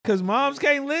Because moms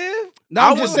can't live? No,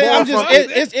 I'm just saying.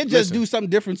 It just do something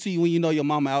different to you when you know your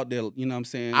mama out there. You know what I'm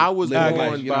saying? I was born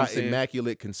life, by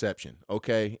immaculate conception,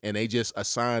 okay? And they just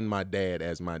assigned my dad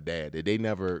as my dad. They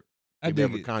never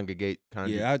congregate.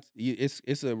 Yeah,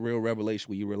 it's a real revelation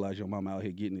when you realize your mama out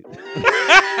here getting it.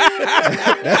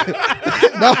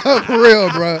 No, for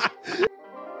real, bro.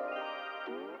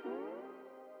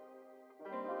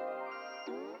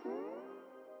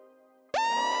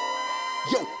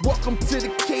 Yo, welcome to the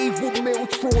cave with Mel,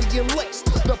 Troy, and Lex.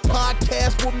 The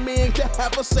podcast where men can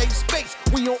have a safe space.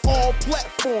 We on all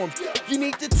platforms. You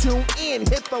need to tune in,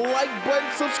 hit the like button,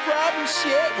 subscribe, and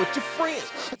share it with your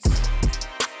friends.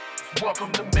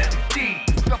 Welcome to Melody,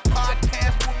 the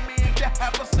podcast where men can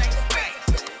have a safe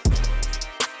space.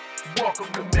 Welcome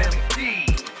to Melody.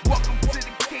 Welcome to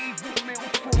the cave with Mel,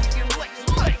 Troy, and Lex.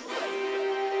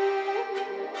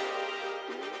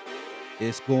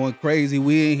 It's going crazy.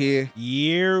 We in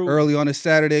here. Early on a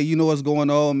Saturday. You know what's going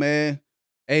on, man.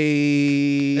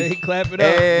 Hey, clap it up.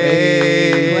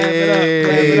 Hey,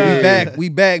 clap it up. We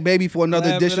back, baby, for another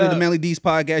Clap edition it of the up. Melly D's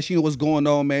podcast. You know what's going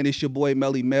on, man. It's your boy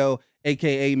Melly Mel,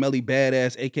 a.k.a. Melly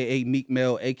Badass, a.k.a. Meek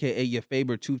Mel, a.k.a. your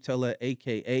favorite truth teller,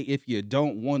 a.k.a. if you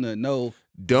don't want to know,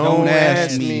 Don't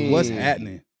ask me what's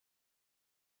happening.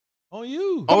 On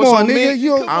you. Come Oh, on, so nigga.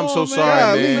 me? I'm so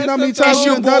sorry, man. You know how many It's times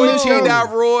your we've done boy this T. show?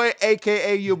 Roy,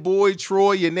 a.k.a. your boy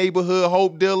Troy, your neighborhood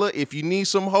hope dealer. If you need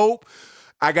some hope,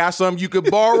 I got something you can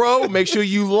borrow. Make sure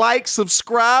you like,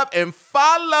 subscribe, and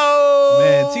follow.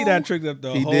 Man, T done tricked up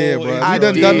the He whole did, bro. intro. I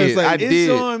done this. I It's did.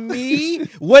 on me.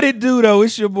 What it do, though?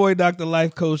 It's your boy, Dr.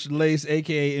 Life Coach Lace,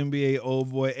 a.k.a. NBA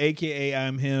Old Boy, a.k.a.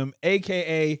 I'm him,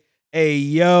 a.k.a.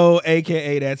 Ayo,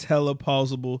 a.k.a. that's hella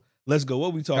possible. Let's go.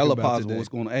 What we talking Hella about possible. today? What's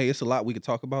going on? Hey, it's a lot we could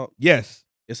talk about. Yes.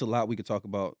 It's a lot we could talk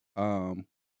about. But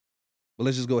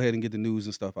let's just go ahead and get the news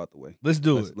and stuff out the way. Let's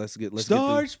do it. Let's get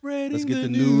spreading let's get the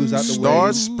news news out the Start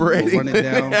way. spreading. We'll run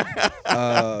it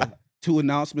down. 2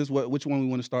 announcements. Which one we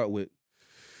want to start with?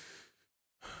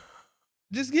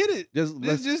 Just get it. Just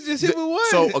hit with one.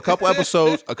 So a couple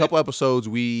episodes,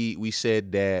 we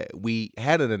said that we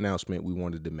had an announcement we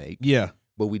wanted to make, yeah.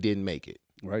 but we didn't make it,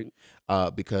 right.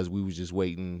 because we was just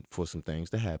waiting for some things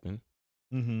to happen,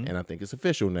 Mm-hmm. and I think it's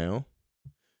official now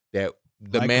that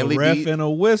the Like Manly a ref D, and a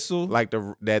whistle. that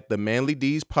the Manly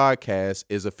D's podcast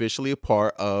is officially a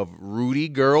part of Rudy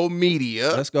Girl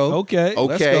Media. Let's go. Okay. Let's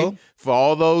Okay, go. for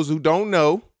all those who don't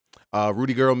know,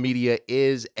 Rudy Girl Media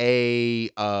is a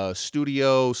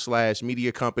studio /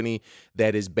 media company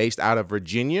that is based out of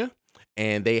Virginia,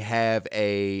 and they have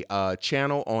a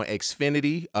channel on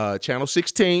Xfinity, channel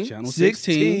 16. Channel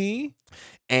 16.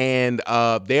 And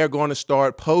they're going to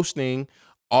start posting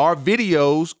our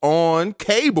videos on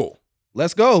cable.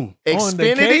 Let's go.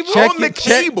 Xfinity cable? on the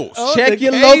cables. Check the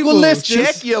your cable. local listings.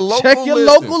 Check your local Check your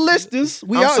listings. local listings.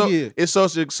 We I'm out so- here. It's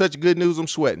such good news. I'm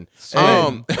sweating.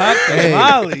 Pop the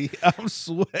Molly. I'm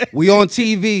sweating. We on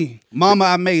TV. Mama,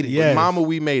 I made it. Yeah. Mama,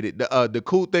 we made it. The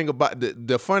cool thing about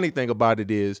the funny thing about it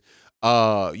is,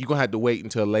 you're gonna have to wait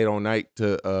until late on night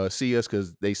to see us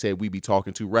because they said we be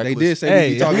talking too They reckless. did say Hey,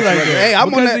 we be talking you like reckless. that. Hey, I'm on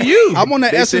Because that. of you. I'm on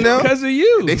that They said- SNL. Because of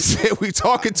you. They said we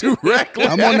talking too reckless.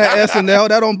 I'm on that SNL.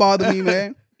 That don't bother me,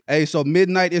 man. Hey, so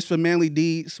Midnight is for Manly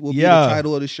Deeds will be the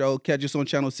title of the show. Catch us on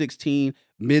channel 16.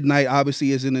 Midnight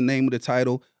obviously is in the name of the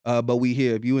title, but we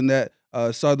here. If you in that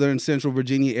southern central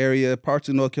Virginia area, parts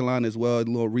of North Carolina as well, a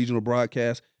little regional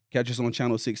broadcast, catch us on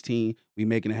channel 16. We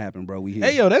making it happen, bro. We here.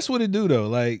 Hey, yo, that's what it do, though.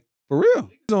 Like, for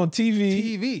real. it's on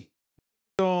TV, TV.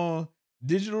 on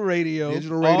digital radio,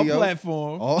 All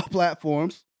platforms. All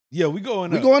platforms. Yeah, we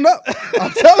going We up. going up.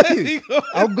 I'm telling you. We going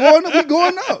I'm going up. We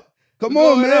going up. Come We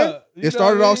on, going man. up. You It know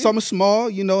started what I off mean? something small,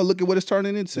 look at what it's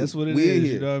turning into. That's what it we is. in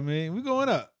here. You know what I mean? We going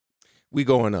up. We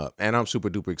going up, and I'm super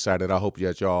duper excited. I hope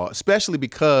that y'all, especially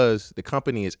because the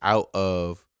company is out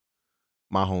of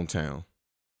my hometown,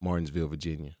 Martinsville,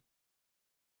 Virginia.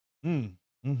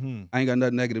 Mm-hmm. I ain't got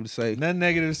nothing negative to say. Nothing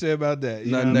negative to say about that.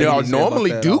 You Nothing know what I negative. mean? Y'all say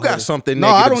normally about that. do I heard got it. something No,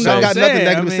 negative I don't to got say. nothing saying,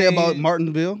 negative I to say about mean-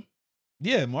 Martinsville.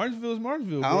 Yeah, Martinsville is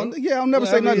Martinsville, I bro. don't never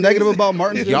Well, say I nothing mean, negative it's- about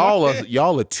Martinsville.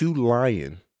 Y'all are too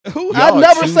lying. Who? I Y'all are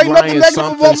never too say nothing lying negative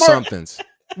about Martin. somethings.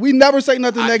 We never say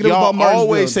nothing negative Y'all about Martinsville.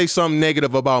 always say something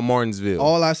negative about Martinsville.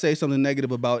 All I say something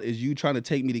negative about is you trying to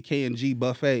take me to K&G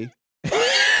buffet.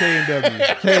 K&W.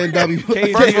 K&W.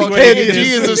 K&G First of all, K&G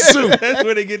is a suit. That's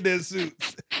where they get their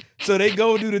suits. So they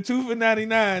go do the 2 for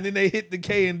 $99, then they hit the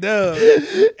K&W.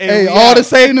 Hey, all the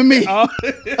same to me. All-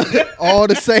 All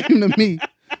the same to me.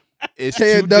 It's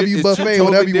K&W buffet,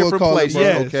 whatever you want to call it, bro.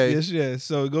 Yes, yes.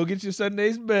 So go get your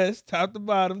Sunday's best, top to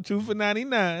bottom, 2 for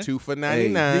 $99. 2 for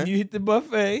 $99. Then you hit the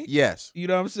buffet. Yes. You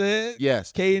know what I'm saying?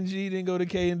 Yes. K&G, then go to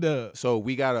K&W. So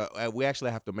we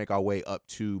actually have to make our way up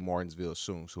to Martinsville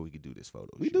soon so we can do this photo.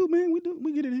 We do, man.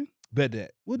 We get it in. Bet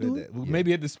that. We'll do it. Yeah.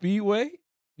 Maybe at the Speedway.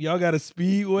 Y'all got a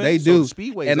Speedway? They do.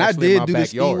 Speedway, and I did do the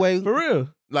Speedway. For real?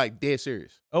 Like dead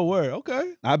serious. Oh, word.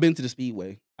 Okay. I've been to the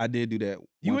Speedway. I did do that.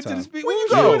 You went time. to the Speedway? When you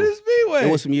go go? to the Speedway?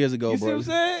 It was some years ago, you bro. See what I'm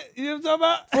saying? You know what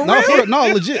I'm talking about?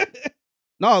 No, legit.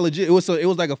 No, legit. It was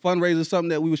like a fundraiser, something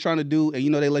that we was trying to do,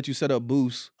 and they let you set up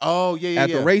booths. Oh yeah, at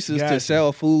the races Gotcha. to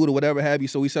sell food or whatever have you.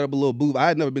 So we set up a little booth. I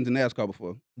had never been to NASCAR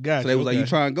before, Gotcha. so they was like, "You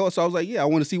try and go?" So I was like, "Yeah, I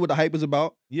want to see what the hype is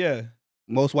about." Yeah.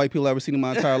 Most white people I've ever seen in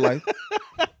my entire life.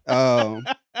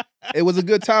 It was a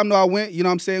good time though. I went. You know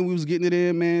what I'm saying? We was getting it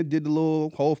in, man. Did the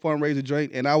little whole fundraiser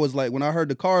joint, and I was like, when I heard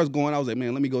the cars going, I was like,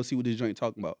 man, let me go see what this joint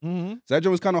talking about. Mm-hmm. So that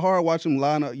joint was kind of hard watching them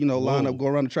line up, go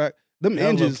around the track. Them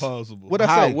engines. Possible. What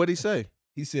I say? What'd he say?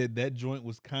 He said that joint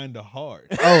was kind of hard.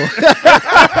 Oh.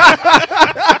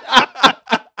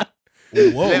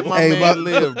 Whoa. Let my man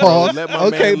live, bro. Pause. Let my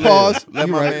Okay, man pause. live. Let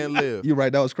You my right. man live. You're right.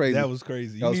 That was crazy. That was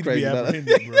crazy. That You was need crazy. to be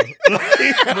apprehended, bro.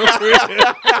 For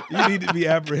real. You need to be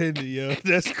apprehended, yo.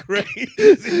 That's crazy.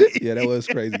 Yeah, that was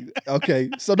crazy. Okay,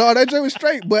 so no, that joint was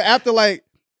straight. But after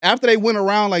they went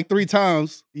around like 3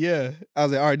 times, Yeah. I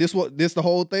was like, all right, this the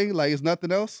whole thing? Like, it's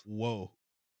nothing else? Whoa.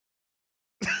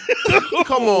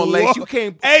 Come on, Lex. You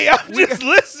can't. Hey, I'm just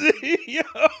listening, yo.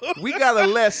 We gotta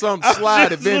let something slide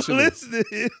I'm just eventually.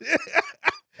 listening.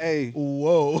 Hey.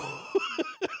 Whoa.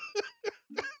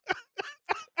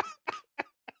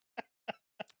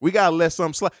 We gotta let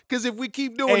something slide. Because if we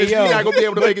keep doing this, yo. we're not gonna be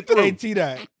able to make it through. Hey,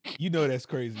 T-Dot, you know that's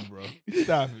crazy, bro.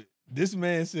 Stop it. This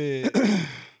man said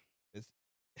it's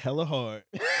hella hard.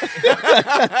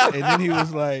 And then he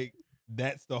was like,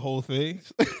 that's the whole thing?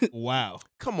 Wow.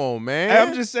 Come on, man. Hey,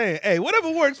 I'm just saying, hey,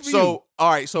 whatever works for you. So,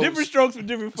 all right. So different strokes for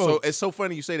different So folks. it's so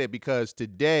funny you say that because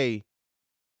today,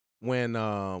 when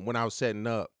I was setting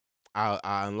up,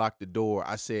 I unlocked the door.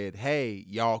 I said, "Hey,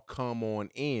 y'all, come on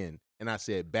in," and I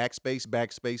said, "Backspace,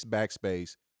 backspace,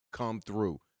 backspace, come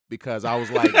through," because I was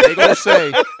like, they gonna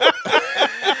say,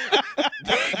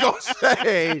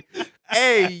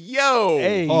 "Hey, yo,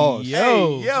 Hey, Pause.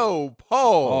 yo,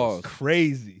 pause."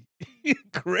 Crazy.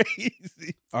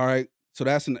 Crazy. All right, so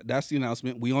that's the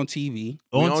announcement. We on TV.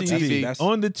 We On on TV. That's-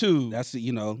 On the tube. That's it,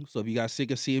 So if you got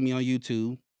sick of seeing me on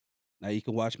YouTube, now you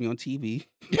can watch me on TV.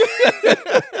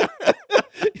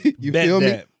 You Bet feel me?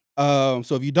 that.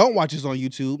 So if you don't watch us on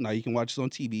YouTube, now you can watch us on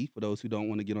TV for those who don't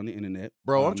want to get on the internet.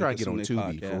 Bro, I'm trying to get on consume their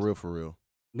Tubi podcast. for real.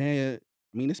 Man,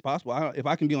 I mean, it's possible. If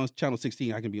I can be on channel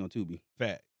 16, I can be on Tubi.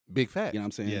 Fact. Big fact. You know what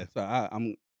I'm saying? Yeah. So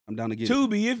I'm down to get it.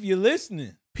 Tubi, if you're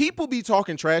listening. People be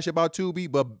talking trash about Tubi,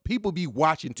 but people be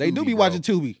watching Tubi. They do be bro. watching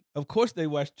Tubi. Of course they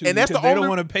watch Tubi And that's because the they only- don't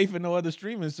want to pay for no other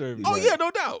streaming service. Oh yeah,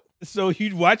 no doubt. So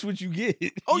you watch what you get.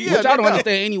 Oh, You- yeah, Which I don't no doubt.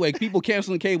 understand anyway. People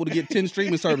canceling cable to get 10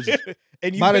 streaming services.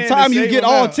 And you By the paying time you same get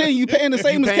all amount. 10, you paying the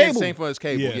same You as paying cable. the same for as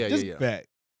cable. Yeah, just yeah. Fact.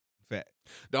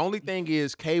 The only thing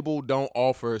is cable don't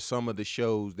offer some of the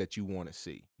shows that you want to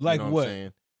see. Like you know what? I'm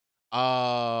saying?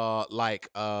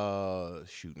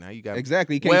 Shoot, now you got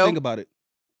Exactly. You can't Well, think about it.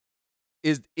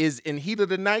 is In Heat of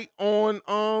the Night on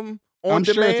I'm demand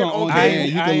sure it's on demand.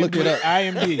 You can look it up.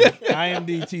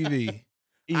 IMD TV.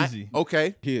 Easy.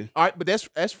 Okay. Yeah. All right, but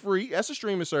that's free. That's a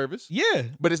streaming service. Yeah.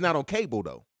 But it's not on cable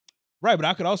though. Right, but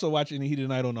I could also watch it in the Heat of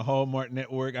the Night on the Hallmark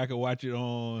Network. I could watch it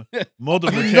on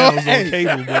multiple You know, channels hey.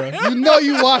 on cable, bro. You know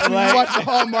you watch when Like- you watch the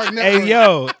Hallmark Network. Hey,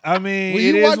 yo, I mean, when it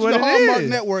you is watch what the it Hallmark is.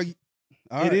 Network,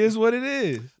 all It right. is what it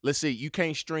is. Let's see. You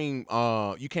can't stream.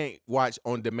 You can't watch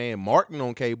on demand Martin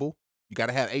on cable. You got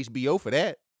to have HBO for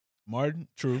that. Martin,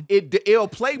 true. It'll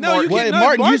play No, Martin. you Well, can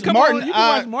Martin used- come Martin, on, you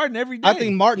can watch Martin every day. I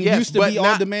think Martin Yes, used to but be on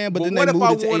not- demand, but then what they if moved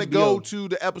I it to want to HBO. go to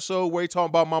the episode where he talking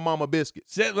about my mama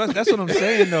biscuits? That's what I'm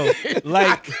saying though.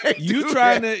 Like can't you do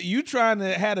trying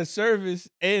that. to have a service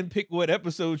and pick what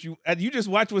episodes you just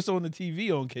watch what's on the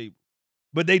TV on cable.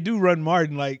 But they do run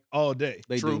Martin like all day.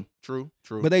 They do. True.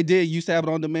 But they did used to have it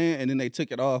on demand, and then they took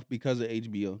it off because of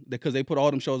HBO. Because they put all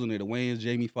them shows on there: the Wayans,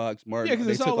 Jamie Foxx, Martin. Yeah, because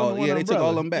they it's took all on one they took all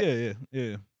of them back.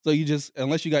 Yeah. So you just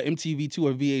unless you got MTV2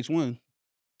 or VH1.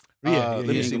 Let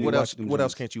me yeah, see you what can else. watch them What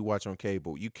else joints. can't you watch on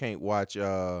cable? You can't watch.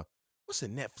 What's a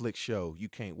Netflix show you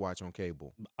can't watch on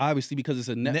cable? Obviously, because it's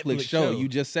a Netflix, Netflix show. show. You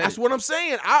just said That's it. what I'm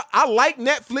saying. I like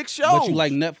Netflix shows, But you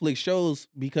like Netflix shows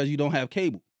because you don't have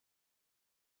cable.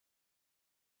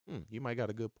 You might got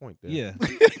a good point there. Yeah.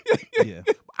 Yeah.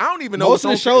 I don't even know Most of the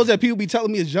what's shows on that people be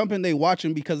telling me is jumping, they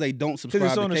watching because they don't subscribe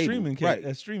Because it's to on cable. a streaming right.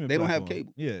 a streaming They don't have platform.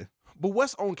 cable. Yeah. But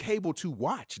what's on cable to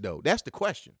watch though? That's the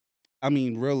question. I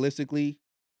mean, realistically,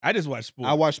 I just watch sports.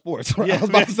 I watch sports. Yeah. I was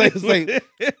about to say the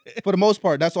same. For the most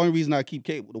part, that's the only reason I keep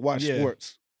cable to watch Yeah.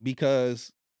 sports.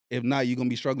 Because if not, you're gonna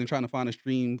be struggling trying to find a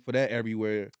stream for that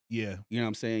everywhere. Yeah. You know what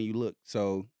I'm saying? You look.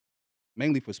 So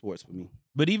mainly for sports for me.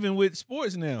 But even with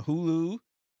sports now, Hulu,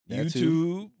 That YouTube,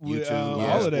 too. with, YouTube,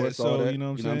 all of that. sports, So all that. you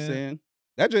know what I'm saying?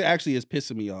 That just actually is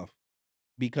pissing me off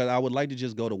because I would like to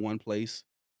just go to one place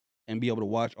and be able to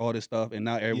watch all this stuff, and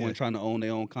not everyone Yeah. trying to own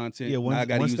their own content. Yeah, Now I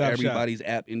got to use one-stop shop. everybody's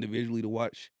app individually to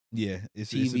watch Yeah,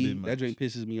 it's a TV. bit much. That drink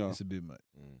pisses me off. It's a bit much.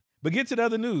 But get to the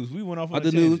other news. We went off on Other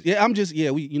a news,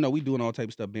 tangent. we doing all type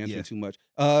of stuff, bantering Yeah. too much.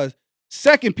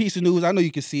 Second piece of news, I know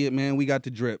you can see it, man. We got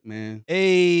the drip, man.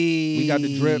 Hey, We got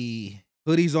the drip.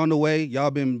 Hoodies on the way.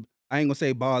 Y'all been, I ain't gonna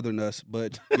say bothering us,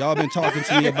 but y'all been talking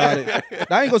to me about it.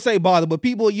 I ain't gonna say bother, but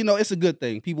people, it's a good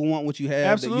thing. People want what you have.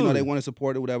 Absolutely. They want to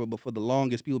support it, whatever. But for the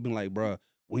longest, people been like, bruh,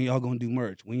 when y'all gonna do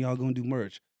merch? When y'all gonna do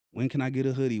merch? When can I get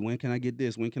a hoodie? When can I get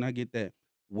this? When can I get that?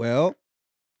 Well,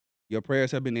 your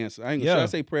prayers have been answered. I ain't gonna should I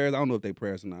say prayers. I don't know if they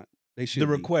prayers or not. They should. The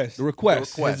be. request. The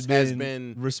request. has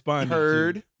been responded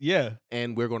heard. to. Yeah.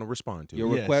 And we're going to respond to Your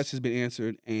it. Yes. request has been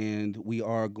answered, and we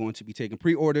are going to be taking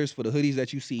pre-orders for the hoodies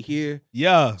that you see here.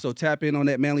 Yeah. So tap in on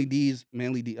that Manly D's.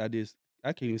 Manly D. I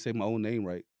can't even say my own name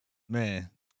right. Man.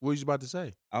 What was you about to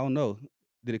say? I don't know.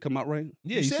 Did it come out right?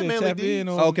 Yeah, You you said said Manly tap D's. in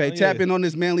on. Okay, tap in on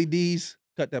this Manly D's.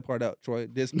 Cut that part out, Troy.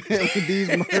 This Manly D's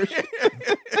merch.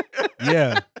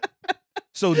 Yeah.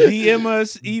 So DM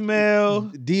us,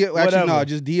 email. Actually, whatever. no,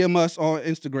 just DM us on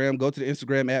Instagram. Go to the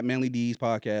Instagram at Manly D's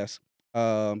Podcast.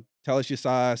 Tell us your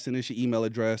size, send us your email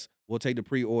address. We'll take the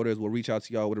pre-orders. We'll reach out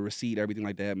to y'all with a receipt, everything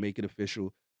like that. Make it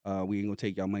official. We ain't gonna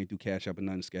take y'all money through Cash App and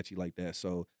nothing sketchy like that.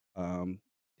 So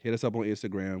hit us up on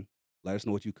Instagram. Let us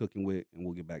know what you're cooking with, and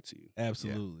we'll get back to you.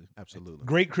 Absolutely. Absolutely.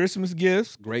 Great Christmas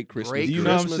gifts. Great Christmas. Great You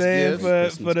know what I'm Christmas saying?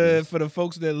 gifts. For the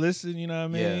folks that listen, you know what I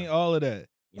mean? Yeah. All of that.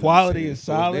 You know what I'm Quality saying? is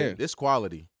So it's solid. there. This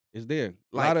quality. It's there.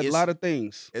 Like, A lot of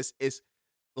things. It's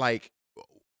like,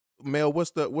 Mel,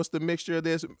 what's the mixture of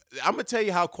this? I'm gonna tell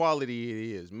you how quality it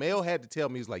is. Mel had to tell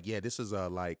me, he's like, yeah, this is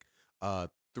 3%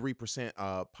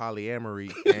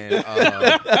 polyamory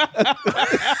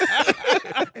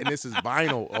and this is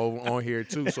vinyl on here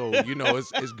too. So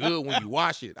it's good when you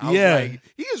wash it. I was like,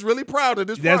 he is really proud of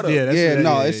this product.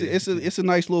 It's a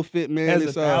nice little fit, man. Has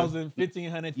It's 1,000,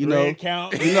 1,500 you know, thread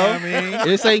count. You know what I mean?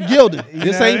 This ain't gilded.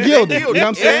 This ain't gilded. You know what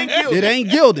I'm saying? It ain't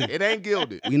gilded. It ain't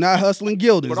gilded. We not hustling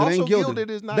gilded. But It also ain't gilded. gilded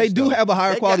is nice, They do though. have a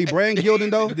higher They quality got- brand gilding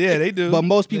though. Yeah, they do. But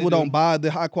most people They do. don't buy the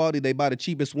high quality. They buy the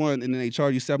cheapest one, and then they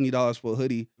charge you $70 for a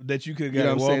hoodie. That you could have You got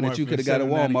know at what I'm Walmart. saying? That you could have got at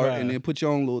Walmart, and $7.95. then put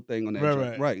your own little thing on that. Right,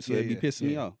 joint. right. So Yeah, it'd be yeah, pissing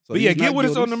me yeah. off. So But yeah, these get not with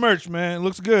us on the gilders. merch, man.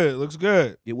 Looks good. Looks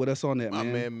good. Get with us on that, My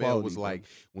man. man Mel Quality, was bro. like,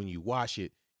 when you wash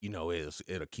it,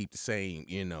 it'll keep the same,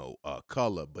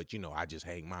 color, but I just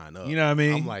hang mine up. You know what I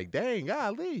mean? I'm like, dang,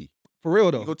 golly. For real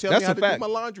You though. go tell That's me how a to fact. do my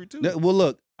laundry too. Well,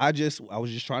 look, I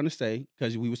was just trying to say,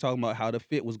 because we was talking about how the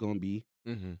fit was gonna be.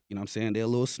 Mm-hmm. You know what I'm saying? They're a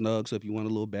little snug, so if you want a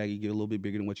little baggy, get a little bit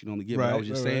bigger than what you normally get. But I Right, was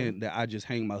just right, saying that I just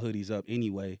hang my hoodies up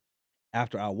anyway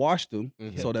after I wash them,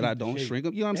 Mhm. so that Keep I the don't shape. shrink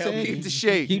them. You know what I'm Help saying? keep the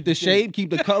shape. Keep the shape, keep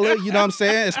the color. You know what I'm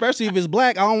saying? Especially if it's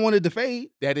black, I don't want it to fade.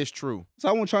 That is true. So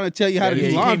I wasn't trying to tell you how to Yeah, do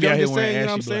you can't laundry. be out I'm here just wearing saying, you know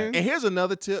what I'm ashy black. saying? And here's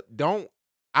another tip.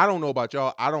 I don't know about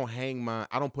y'all. I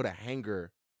don't put a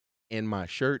hanger in my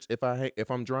shirts if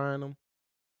I'm drying them.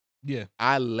 Yeah.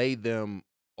 I lay them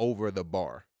over the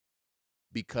bar.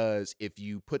 Because if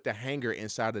you put the hanger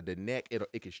inside of the neck,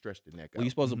 it can stretch the neck out. Well, you're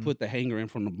supposed Mhm. to put the hanger in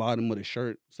from the bottom of the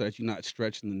shirt so that you're not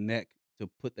stretching the neck to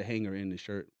put the hanger in the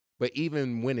shirt. But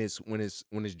even when it's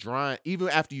drying, even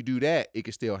after you do that, it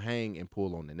can still hang and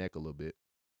pull on the neck a little bit.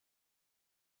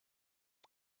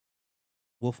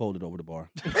 We'll fold it over the bar.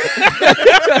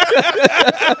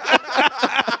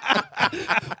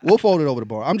 We'll fold it over the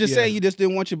bar. I'm just Yeah. saying you just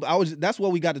didn't want your. That's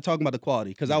what we got to talk about the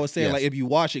quality, because I was saying Yes. like if you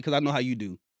wash it, because I know how you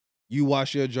do. You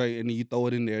wash your joint and then you throw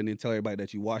it in there and then tell everybody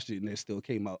that you washed it and it still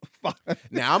came out.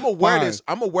 Now I'm aware Fine. this.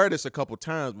 I'm gonna wear this a couple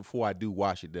times before I do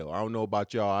wash it though. I don't know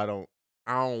about y'all. I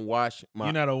don't wash my.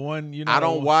 You're not a one. I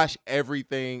don't wash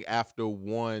everything after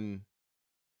one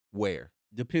wear.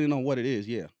 Depending on what it is,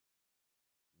 yeah.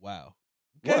 Wow.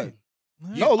 What?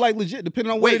 Huh? No, like legit,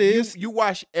 depending on what Wait, it is. you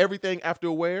wash everything after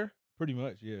a wear? Pretty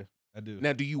much, yeah. I do.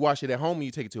 Now, do you wash it at home or you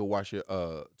take it to a washer?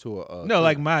 No,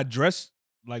 like my dress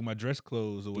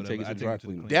clothes or You whatever. take it to I dry it to the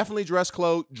cleaner. cleaner. Definitely dress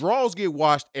clothes. Drawers get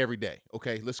washed every day.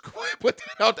 Okay, let's go ahead and put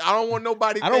that out there. I don't want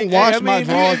nobody. I don't thinking- wash I mean, my if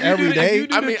you- drawers if you do every the- day. if you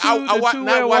do I the mean, two- I the wa- two-way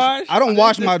not wash- wash, I don't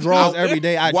wash my drawers I'll- every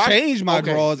day. I wash- change my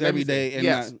okay, drawers let me every say- day. And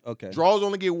yes. not, okay. Drawers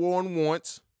only get worn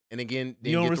once, and again,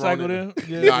 then You don't get thrown recycle in. them?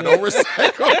 No, I don't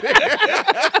recycle them.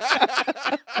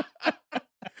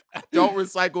 I Don't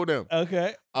recycle them.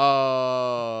 Okay.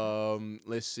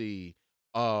 Let's see.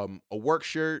 A work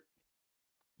shirt.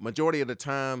 Majority of the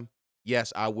time,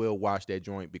 yes, I will wash that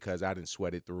joint because I didn't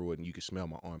sweat it through it, and you can smell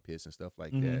my armpits and stuff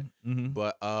like that.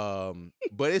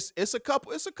 But it's a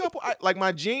couple. Like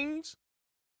my jeans.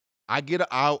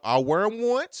 I'll wear them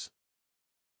once,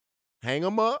 hang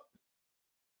them up,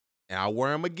 and I'll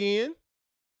wear them again,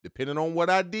 depending on what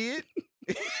I did.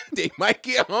 They might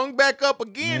get hung back up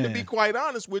again, to be quite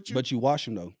honest with you. But you wash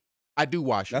them though. I do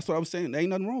wash them. That's what I'm saying. There ain't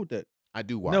nothing wrong with that. I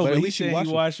do wash No, them. but at he least you said wash he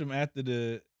them. wash them after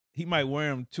the. He might wear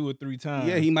them 2 or 3 times.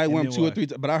 Yeah, he might wear them and 2 or then 3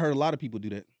 times. But I heard a lot of people do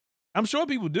that. I'm sure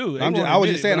people do. I was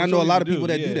just saying, I know a lot of people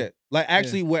that do that. Like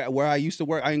actually, where I used to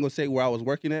work, I ain't gonna say where I was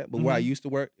working at, but where I used to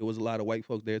work, it was a lot of white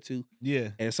folks there too. Yeah.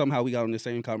 And somehow we got on the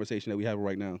same conversation that we have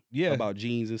right now. Yeah. About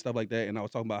jeans and stuff like that. And I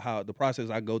was talking about how the process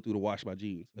I go through to wash my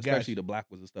jeans, especially the black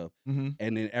ones and stuff. And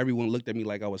then everyone looked at me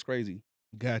like I was crazy.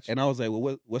 Gotcha. And I was like,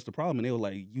 well, what's the problem? And they were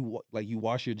like, you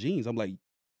wash your jeans. I'm like,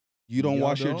 you don't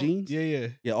wash your jeans? Yeah.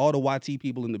 Yeah, all the YT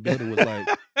people in the building was like,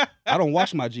 I don't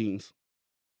wash my jeans.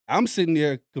 I'm sitting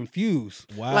there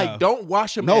confused. Wow. Like, don't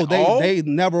wash them No, at all? they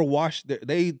never wash.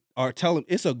 They are telling,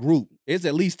 it's a group. It's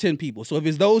at least 10 people. So if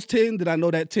it's those 10, then I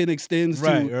know that 10 extends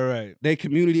to their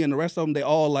community, and the rest of them, they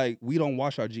all like, we don't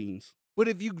wash our jeans. But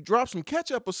if you drop some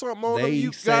ketchup or something on them,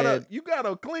 you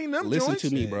gotta clean them Listen joints. to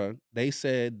me, bro. They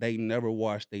said they never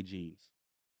wash their jeans.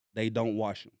 They don't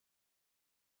wash them.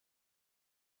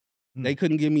 They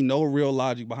couldn't give me no real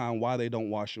logic behind why they don't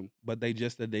wash them, but they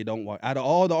just said they don't wash. Out of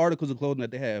all the articles of clothing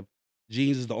that they have,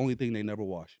 jeans is the only thing they never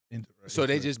wash. So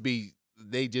they just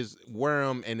wear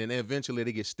them, and then eventually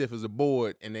they get stiff as a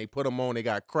board, and they put them on. They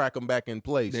got to crack them back in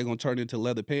place. They're gonna turn into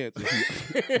leather pants.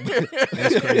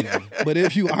 That's crazy. But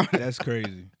if you iron, that's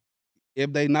crazy.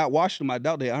 If they not wash them, I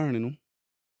doubt they ironing them,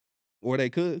 or they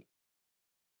could.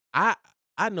 I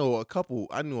know a couple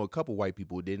white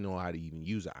people who didn't know how to even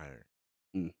use an iron.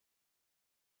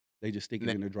 They just stick it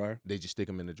in the dryer. They just stick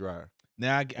them in the dryer.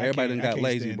 Now everybody done got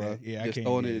lazy, bro. Yeah, just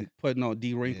throwing it, putting on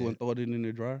D-wrinkle and throwing it in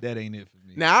the dryer. That ain't it for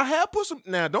me. Now I have put some.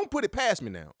 Now don't put it past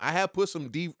me. Now I have put some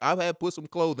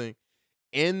clothing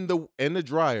in the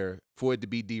dryer for it to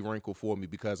be de-wrinkled for me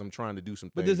because I'm trying to do some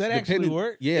things. But does that actually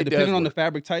work? Yeah, depending on the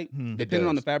fabric type. Depending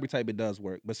on the fabric type, it does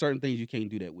work. But certain things you can't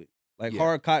do that with. Like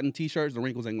hard cotton T-shirts, the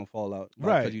wrinkles ain't gonna fall out,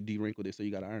 right? Because you de-wrinkled it, so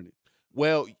you gotta iron it.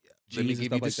 Well, let me Jeans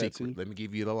give and you stuff the like that, secret. too. Let me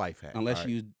give you the life hack. Unless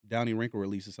you use Downy wrinkle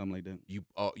release or something like that.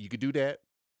 You could do that.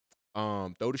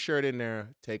 Throw the shirt in there.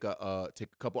 Take a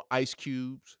couple ice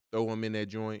cubes. Throw them in that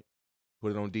joint.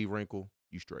 Put it on de-wrinkle.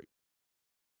 You straight.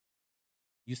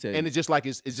 You said, and it's just like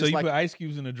it's So just you like put ice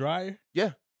cubes in the dryer?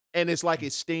 yeah, and it's like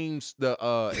it steams the.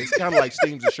 It's kind of like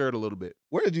steams the shirt a little bit.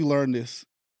 Where did you learn this?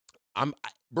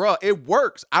 Bro, it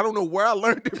works. I don't know where I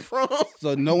learned it from.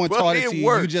 So no one taught it to you.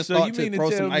 Works. You just So thought you to mean to throw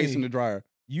tell some ice me in the dryer.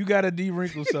 You gotta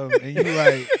de-wrinkle something, and you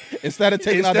like instead of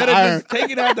taking out instead the of iron, just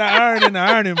taking out the iron and the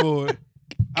ironing board,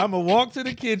 I'ma walk to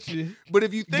the kitchen, But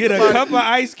if you think get a about cup it, of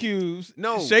ice cubes,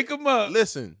 shake them up,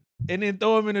 listen. and then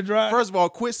throw them in the dryer. First of all,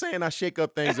 quit saying I shake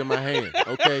up things in my hand.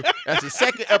 Okay, that's the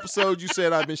second episode you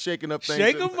said I've been shaking up things.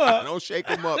 Shake them up. I don't shake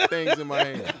them up. Things in my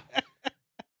hand.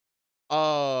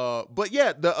 But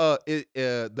yeah,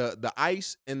 the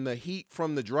ice and the heat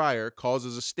from the dryer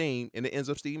causes a steam, and it ends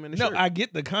up steaming the shirt. No, I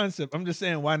get the concept. I'm just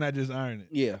saying, why not just iron it?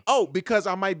 yeah. Oh, because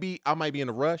I might be in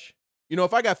a rush. You know,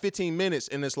 if I got 15 minutes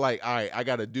and it's like, all right, I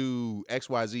got to do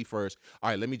XYZ first. All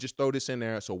right, let me just throw this in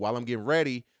there. So while I'm getting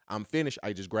ready, I'm finished.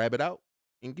 I just grab it out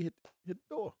and hit the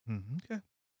door. Okay.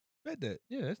 Bet that.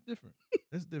 Yeah, that's different.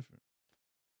 That's different.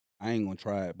 I ain't gonna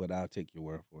try it, but I'll take your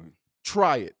word for it.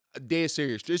 Try it. Dead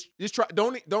serious. Just try.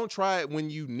 Don't try it when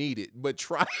you need it, but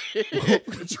try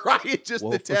it. Try it just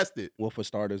to test it. Well, for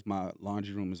starters, my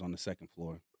laundry room is on the 2nd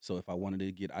floor. So if I wanted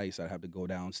to get ice, I'd have to go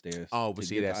downstairs. Oh, but to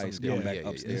see, get that's the ice, something come back different.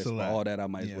 Yeah, upstairs. It's a For lot. all that, I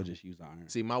might as well just use the iron.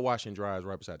 See, my wash and dryer is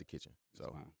right beside the kitchen. So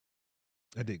Fine.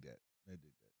 I dig that.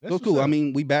 So cool. I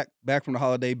mean, we back from the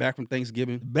holiday, back from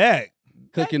Thanksgiving, back.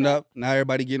 cooking up. Now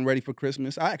everybody getting ready for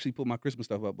Christmas. I actually put my Christmas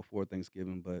stuff up before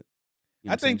Thanksgiving, but you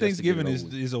know I think just to get it Thanksgiving over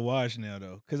with. is a wash now,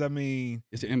 though, because I mean,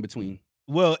 It's an in between.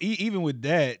 well, even with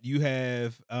that, you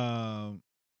have, I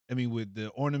mean, with the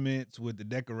ornaments, with the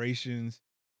decorations,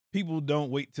 people don't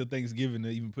wait till Thanksgiving to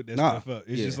even put that stuff up.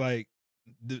 It's just like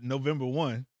November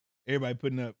 1, everybody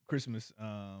putting up Christmas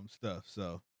stuff.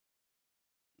 So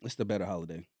It's the better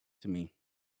holiday to me.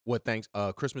 what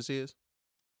Christmas is?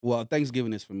 Well,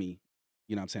 Thanksgiving is for me,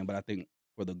 you know what I'm saying? But I think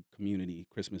for the community,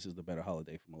 Christmas is the better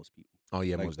holiday for most people. Oh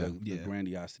yeah, Like most the definitely.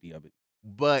 grandiosity of it.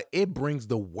 But it brings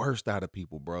the worst out of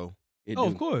people, bro. It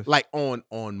of do. course, Like on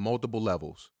multiple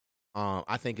levels.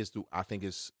 I think it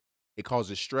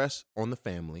causes stress on the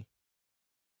family.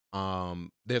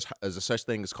 there's a such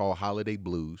thing as called holiday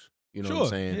blues. You know Sure, what I'm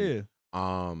saying?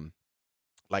 yeah.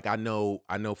 Like I know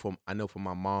from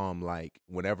my mom, like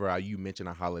whenever you mention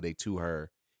a holiday to her,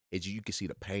 you can see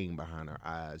the pain behind her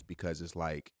eyes because it's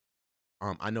like,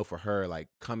 I know for her, like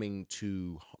coming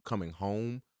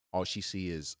home, all she see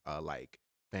is like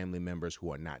family members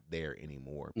who are not there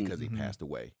anymore because they passed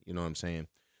away. You know what I'm saying?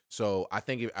 So I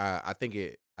think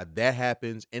that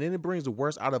happens, and then it brings the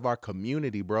worst out of our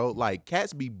community, bro. Like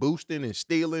cats be boosting and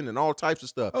stealing and all types of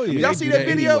stuff. Oh, yeah. Y'all see that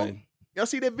video? Anyway. Y'all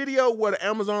see that video where the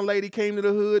Amazon lady came to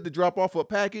the hood to drop off a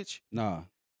package? Nah.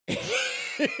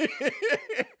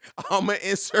 I'm gonna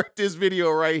insert this video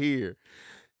right here.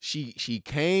 She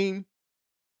came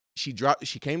to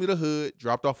the hood,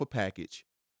 dropped off a package,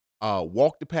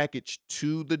 walked the package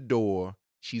to the door.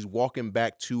 She's walking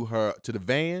back to the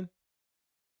van.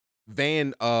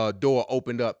 Van door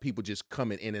opened up, people just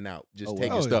coming in and out, just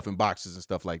taking stuff in boxes and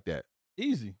stuff like that.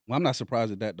 Easy. Well, I'm not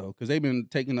surprised at that though, because they've been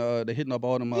taking they're hitting up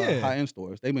all them high end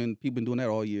stores. People been doing that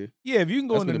all year. Yeah, if you can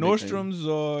go That's into been a big thing. Nordstrom's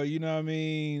or you know what I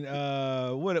mean,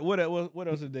 what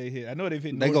else did they hit? I know they've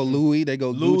hit. They Nordstrom's. go Louis, they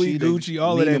go Louis, Gucci,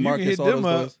 all of that. You can hit them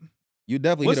up. Stores. You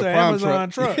definitely What's hit a an prime Amazon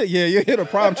truck? Yeah, you hit a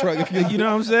prime truck if you. You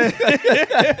know what I'm saying?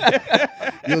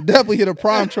 You'll definitely hit a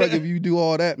prime truck if you do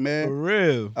all that, man. For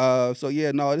real. So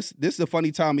yeah, no, this is a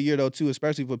funny time of year though too,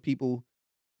 especially for people.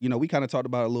 You know, we kind of talked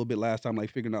about it a little bit last time, like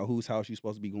figuring out whose house you're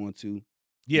supposed to be going to.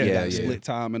 Yeah. Split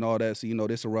time and all that. So you know,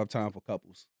 this is a rough time for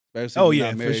couples, especially if you're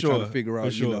not married, for sure. trying to figure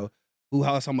out, you know, who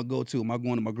house I'm gonna go to. Am I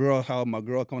going to my girl's house? My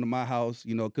girl coming to my house?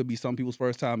 You know, it could be some people's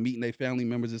first time meeting their family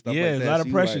members and stuff like that. Yeah, a lot of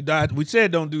pressure. Like, we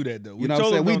said don't do that though. You know what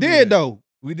I'm saying? We did though.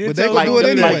 We did. But they tell gonna them do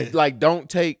it don't anyway. Like don't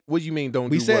take. What do you mean? Don't.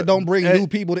 We do said what? don't bring new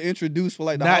people to introduce for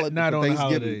like the holiday, not for on the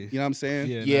Thanksgiving. holidays. You know what I'm saying?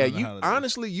 Yeah, not on the you holidays.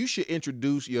 honestly, you should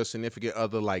introduce your significant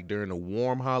other like during the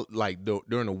warm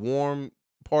during the warm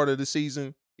part of the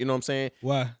season. You know what I'm saying?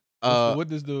 Why? What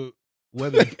does the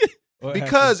weather?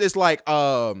 Because it's like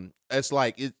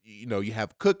you know, you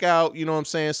have cookout. You know what I'm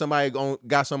saying? Somebody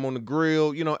got some on the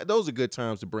grill. You know, those are good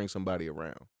times to bring somebody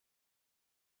around.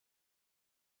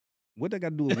 What they got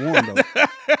to do with warm though?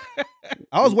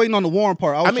 I was waiting on the warm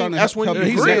part. I mean, that's when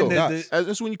you grill.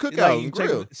 That's when you cook out and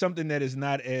grill. Something that is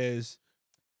not as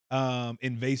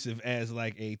invasive as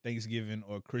like a Thanksgiving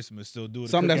or Christmas. Still do it.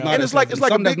 Something that's not. And it's like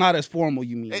something that's not as formal.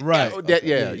 You mean right?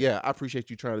 Yeah. I appreciate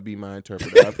you trying to be my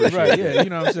interpreter. I appreciate right. that. Yeah. You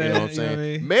know what I'm saying. You know what I'm saying? You know what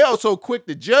I mean? Mel so quick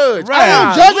to judge. Right.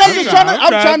 I'm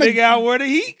trying to figure out where the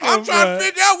heat comes from. I'm trying to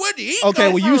figure out where the heat comes Okay.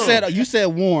 from. Well, you said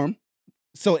warm,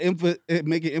 so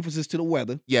making emphasis to the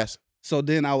weather. Yes. So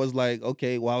then I was like,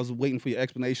 okay, well, I was waiting for your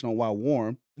explanation on why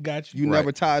warm. Got you. You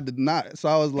never tied the knot. So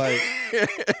I was like,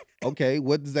 okay,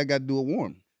 what does that got to do with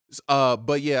warm?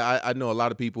 But yeah, I know a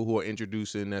lot of people who are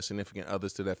introducing their significant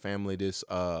others to their family this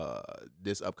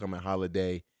upcoming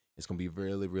holiday. It's gonna be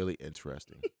really, really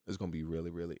interesting. It's gonna be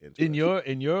really, really interesting.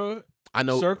 In your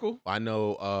circle? I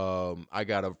know I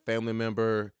got a family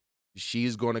member.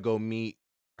 She's gonna go meet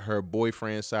her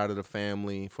boyfriend's side of the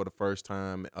family for the first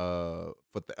time. No,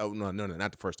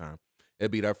 not the first time. It'll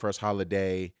be their first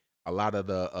holiday. A lot of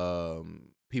the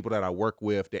people that I work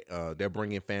with, they're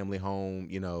bringing family home.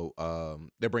 You know,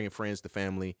 they're bringing friends to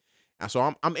family, and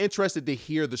so I'm interested to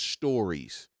hear the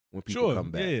stories when people come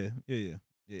back. Yeah.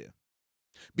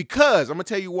 Because I'm gonna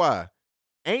tell you why.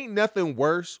 Ain't nothing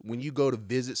worse when you go to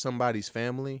visit somebody's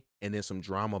family and then some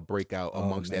drama break out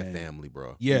amongst that family,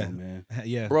 bro. Yeah, man.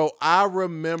 Yeah. Bro, I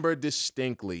remember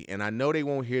distinctly, and I know they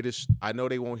won't hear this. I know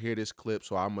they won't hear this clip,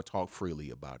 so I'm gonna talk freely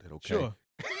about it. Okay. Sure.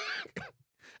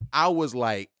 I was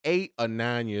like 8 or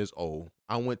 9 years old.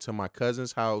 I went to my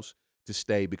cousin's house to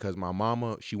stay because my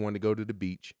mama, she wanted to go to the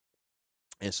beach.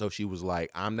 And so she was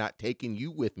like, I'm not taking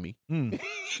you with me.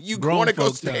 You going to go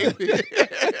stay with me.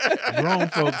 Grown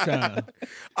folk time.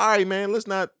 All right, man, let's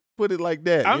not put it like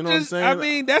that. You know what I'm saying? I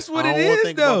mean, that's what I it don't want to is,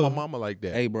 think though. about my mama like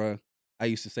that. Hey, bro, I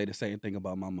used to say the same thing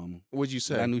about my mama. What'd you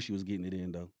say? But I knew she was getting it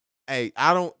in, though. Hey,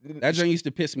 I don't. That joint used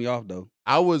to piss me off, though.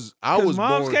 I was moms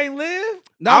born. can't live?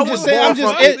 No, I'm just saying.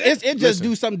 It just Listen.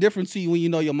 do something different to you when you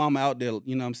know your mama out there.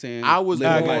 You know what I'm saying? I was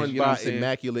living born life, you know what by I'm saying?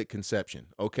 immaculate conception,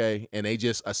 okay? And they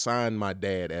just assigned my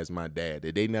dad as my dad.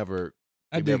 They never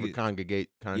congregate.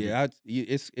 Yeah,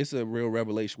 it's a real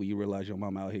revelation when you realize your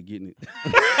mama out here getting it.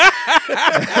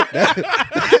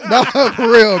 No, for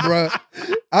real, bro.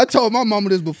 I told my mama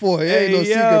this before. It ain't no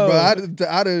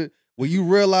secret, bro. When you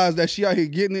realize that she out here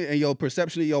getting it and your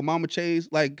perception of your mama changed,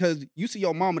 like, cause you see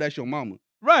your mama, that's your mama.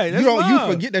 Right. That's You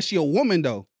forget that she a woman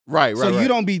though. Right. So you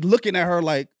don't be looking at her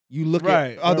like you look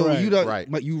at other. Right. You don't. Right.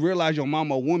 But you realize your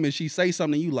mama a woman. She say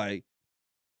something, you like,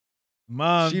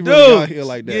 Mom, she dude, really out here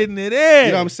like that. getting it in.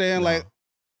 You know what I'm saying? No. Like,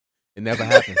 It never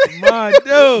happened. My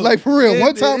dude. Like for real. Yeah,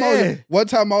 One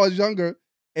time I was younger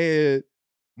and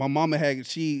my mama had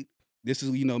this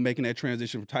is making that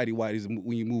transition from tidy whities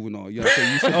when you moving on. You know what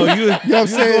I'm saying? You know what I'm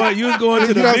saying? You was going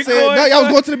to the big boy? No, I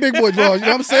was going to the big boy drawers. You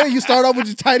know what I'm saying? You start off with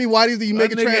your tidy whities, then you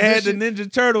make a transition. Had the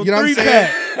Ninja Turtle you know 3-pack.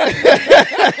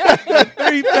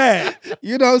 3-pack.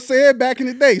 You know what I'm saying? Back in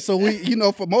the day. So we,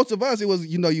 for most of us, it was,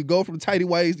 you go from tidy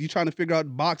whities, you trying to figure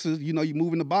out boxes, you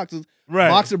moving the boxes. Right.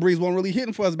 Boxer briefs weren't really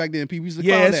hitting for us back then. People used to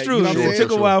call it's that. true. You know what I'm It saying?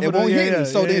 took a while for it won't them. hit.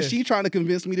 So then she trying to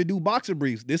convince me to do boxer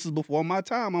briefs. This is before my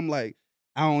time. I'm like,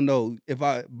 I don't know if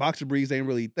boxer briefs ain't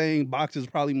really a thing. Boxers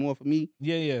probably more for me.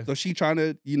 Yeah. So she trying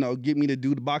to, get me to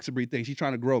do the boxer brief thing. She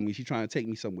trying to grow me. She trying to take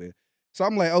me somewhere. So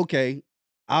I'm like, okay,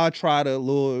 I'll try the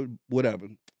little whatever.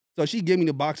 So she give me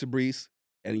the boxer briefs,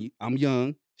 and I'm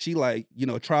young. She like,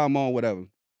 try them on, whatever.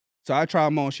 So I try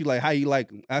them on. She like, how you like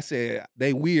them? I said,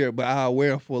 they weird, but I'll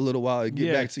wear them for a little while and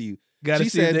get back to you. She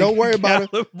said, don't worry about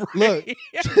it. Look.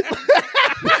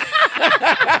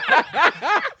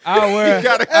 I'll wear it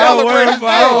for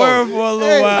a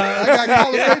little while.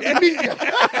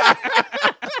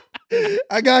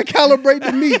 I gotta calibrate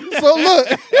the meat. So look,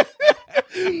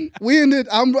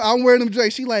 I'm wearing them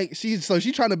drakes. So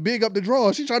she trying to big up the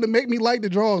drawers. She trying to make me like the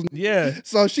drawers. Yeah.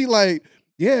 So she like,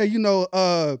 yeah,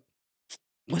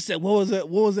 what's that? What was that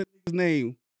nigga's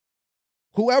name?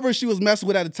 Whoever she was messing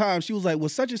with at the time, she was like, well,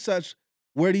 such and such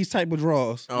wear these type of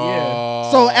drawers.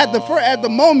 Yeah. So at the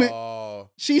moment,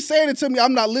 she's saying it to me.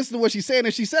 I'm not listening to what she's saying,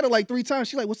 and she said it like 3 times.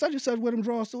 She's like, well, such and such wear them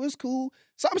drawers, so it's cool.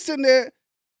 So I'm sitting there,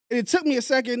 and it took me a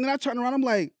second, and then I turn around, I'm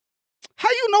like, how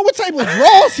you know what type of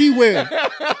drawers he wear?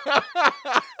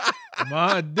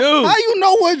 My dude. How you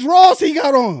know what drawers he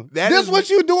got on? This what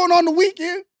you doing on the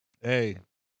weekend? Hey.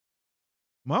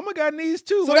 Mama got knees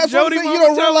too. So that's Jody, what I'm saying. You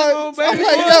don't realize. I'm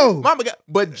like, yo. Mama got,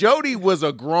 but Jody was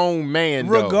a grown man,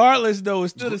 though. Regardless, though,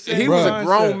 it's still the same. He was a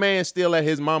grown man still at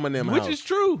his mama and them house. Which is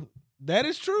true. That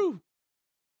is true.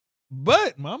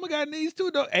 But mama got knees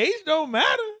too, though. Age don't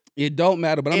matter. It don't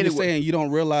matter, but I'm just saying you don't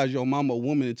realize your mama a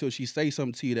woman until she say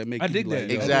something to you that makes you like,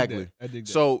 exactly. I dig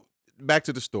that. So back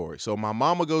to the story. So my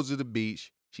mama goes to the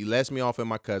beach. She lets me off at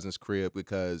my cousin's crib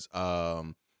because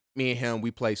me and him,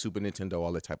 we play Super Nintendo,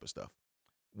 all that type of stuff.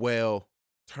 Well,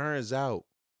 turns out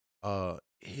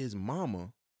his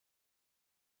mama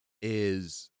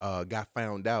got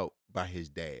found out by his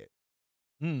dad.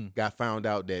 Got found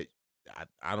out that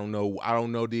I don't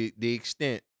know the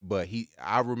extent, but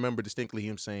I remember distinctly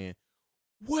him saying,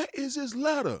 "What is this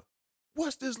letter?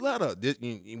 What's this letter?"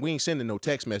 We ain't sending no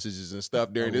text messages and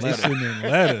stuff during this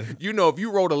letter. If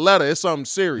you wrote a letter, it's something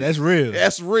serious. That's real.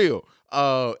 That's real.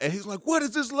 And he's like, "What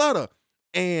is this letter?"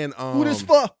 And who this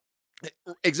for?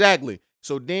 Exactly.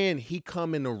 So then he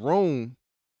come in the room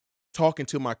talking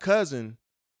to my cousin,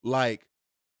 like,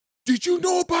 "Did you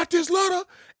know about this letter?"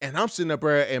 And I'm sitting up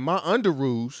there in my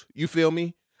underoos. You feel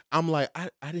me? I'm like,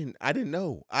 I didn't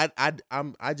know.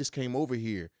 I just came over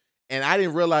here. And I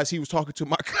didn't realize he was talking to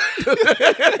my cousin.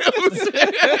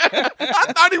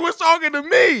 I thought he was talking to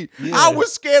me. Yeah. I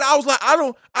was scared. I was like, I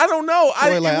don't know.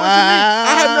 It wasn't me.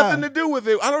 I had nothing to do with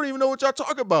it. I don't even know what y'all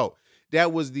talking about.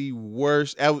 That was the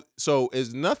worst. So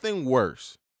it's nothing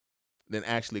worse than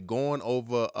actually going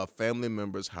over a family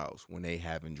member's house when they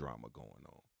having drama going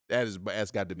on.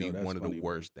 That's got to be one of the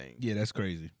worst things. Yeah, that's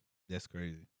crazy. That's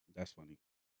crazy. That's funny.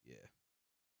 Yeah.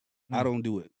 I don't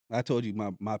do it. I told you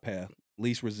my path.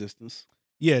 Least resistance.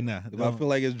 Yeah, nah. If I feel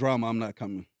like it's drama, I'm not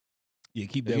coming. Yeah,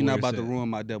 keep that. You're not about to ruin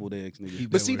my deviled eggs, nigga.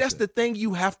 But see, that's the thing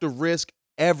you have to risk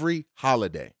every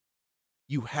holiday.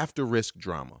 You have to risk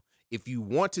drama. If you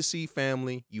want to see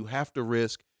family, you have to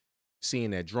risk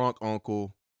seeing that drunk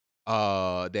uncle,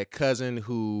 that cousin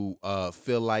who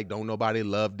feel like don't nobody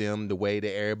love them the way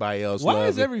that everybody else loves. Why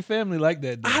is every family like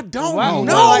that, though? I don't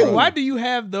know. Why do you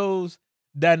have those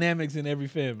dynamics in every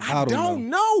family? I don't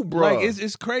know, bro. Like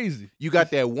it's crazy. You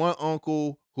got that one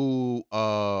uncle who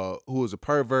is a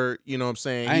pervert, you know what I'm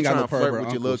saying? I ain't got no flirt pervert with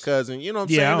uncles. your little cousin, you know what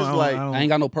I'm saying? It's like I ain't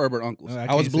got no pervert uncles.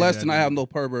 I was blessed and I have no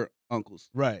pervert uncles.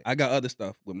 Right. I got other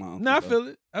stuff with my uncles. No, I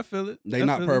feel it. They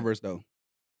not perverts though.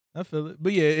 I feel it.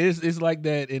 But yeah, it's like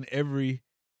that in every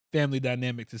family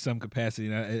dynamic to some capacity.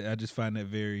 And I just find that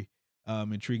very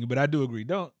intriguing. But I do agree.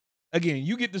 Again,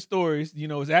 you get the stories,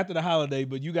 it's after the holiday,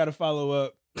 but you gotta follow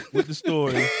up with the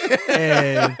story.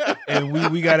 and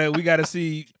we gotta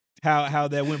see how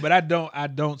that went. But I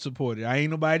don't support it. I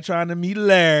ain't nobody trying to meet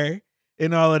Larry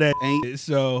and all of that.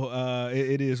 So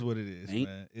it is what it is,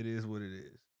 man. It is what it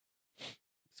is.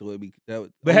 So it'd be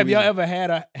that. But have y'all ever had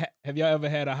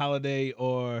a holiday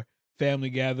or family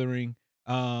gathering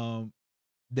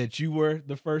that you were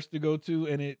the first to go to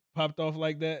and it popped off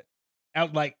like that?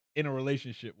 in a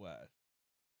relationship wise?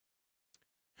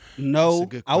 No,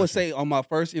 good I would question. say on my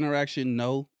first interaction,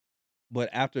 no. But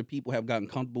after people have gotten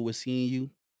comfortable with seeing you,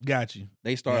 Got you.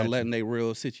 they start Got letting you. they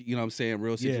real you know what I'm saying,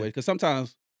 real Yeah. situation. Because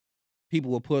sometimes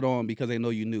people will put on because they know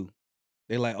you new.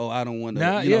 They like, oh, I don't want to.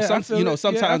 Nah, You know, yeah, I feel it.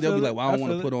 sometimes Yeah, I they'll be feel like, it. well, I I don't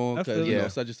want feel to put it. on I because feel you it. know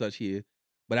such and such here.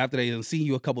 But after they done seen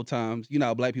you a couple times, you know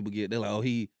how black people get. They're like, oh,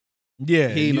 he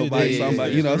ain't nobody.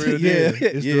 Somebody, you know, it's the real yeah, deal.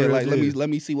 It's the yeah. real Like deal. let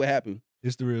me see what happened.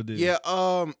 It's the real deal. Yeah,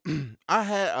 I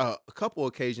had a couple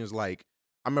occasions. Like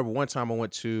I remember one time I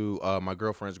went to my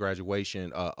girlfriend's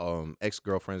graduation,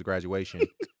 ex-girlfriend's graduation,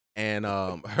 and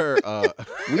her.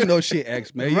 We know shit,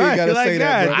 ex man. You Right, ain't gotta like say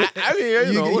that, God. bro. I mean, you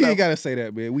know, You whatever. ain't gotta say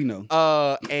that, man. We know.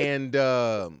 And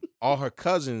all her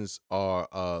cousins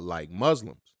are like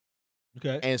Muslims.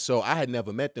 Okay. And so I had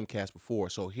never met them cats before.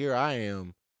 So here I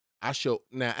am. I show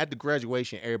now at the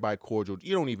graduation, everybody cordial.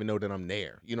 You don't even know that I'm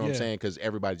there. You know what I'm Yeah. saying? Because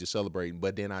everybody's just celebrating.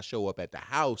 But then I show up at the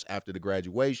house after the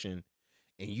graduation,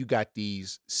 and you got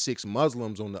these 6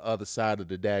 Muslims on the other side of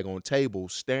the daggone table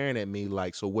staring at me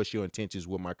like, so what's your intentions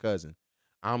with my cousin?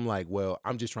 I'm like, well,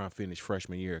 I'm just trying to finish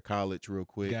freshman year of college real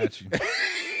quick. Got you.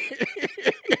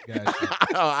 Got you.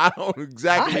 I don't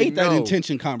exactly I hate that know.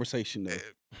 intention conversation though.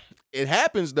 It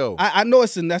happens though. I know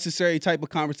it's a necessary type of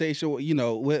conversation. You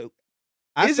know,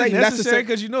 I Is say it necessary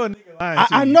because you know a nigga lying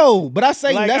to I you? know, but I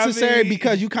say Like, I necessary mean-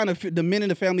 because you kind of the men in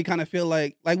the family kind of feel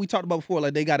like we talked about before,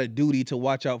 like they got a duty to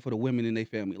watch out for the women in their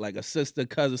family, like a sister,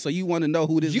 cousin. So you want to know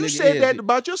who this You nigga said is. that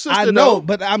about your sister, I know, though.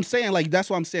 but I'm saying like that's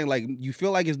what I'm saying. Like you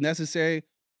feel like it's necessary,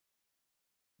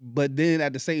 but then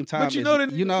at the same time, But you know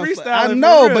that you know, freestyling I for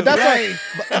know, real. but that's Right.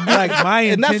 like, Like my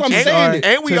And that's what I'm intentions saying. are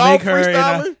Ain't we to all make her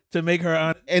freestyling? to make her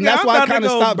honest. And Yeah, that's I'm why I about to kinda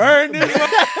go stopped- burn this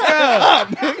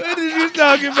motherfucker. What is you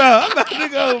talking about? I'm about to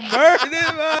go burn this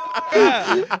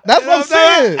motherfucker. That's You what I'm know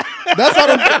saying. That's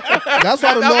why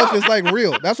I don't know if it's like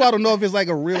real. That's why I don't know if it's like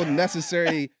a real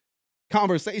necessary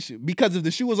conversation. Because if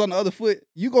the shoe was on the other foot,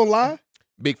 you gonna lie?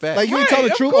 Big fact. Like you ain't Right, tell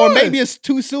the of truth, or maybe course. it's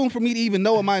too soon for me to even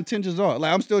know what my intentions are.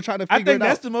 Like I'm still trying to I figure think it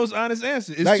that's out. the most honest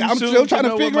answer. It's Like too I'm soon still trying to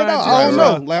know what figure it my out. I don't intentions know.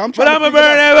 are. Like I'm But trying I'm to gonna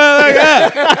burn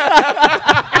that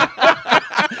motherfucker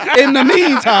up. In the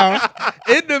meantime,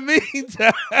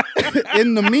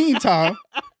 In the meantime,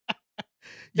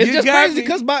 it's you just got crazy me-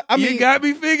 because you got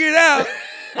me figured out.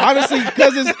 honestly,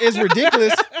 because it's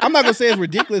ridiculous. I'm not gonna say it's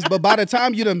ridiculous, but by the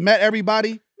time you done met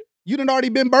everybody, you done already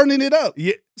been burning it up.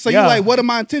 Yeah. So you're like, what are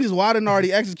my intentions? Well, I done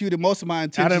already executed most of my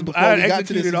intentions before I we got to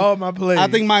executed this. all my plays. I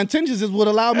think my intentions is what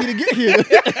allowed me to get here.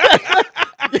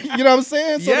 You know what I'm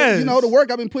saying? So Yes. you know the work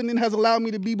I've been putting in has allowed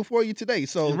me to be before you today.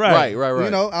 So Right. you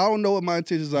know, I don't know what my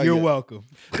intentions are. You're yet. welcome.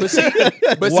 But see,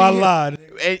 Voila.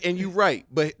 and you're right.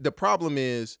 But the problem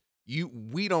is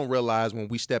we don't realize when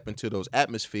we step into those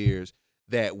atmospheres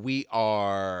that we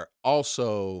are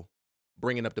also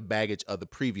bringing up the baggage of the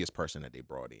previous person that they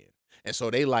brought in. And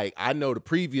so they like, I know the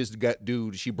previous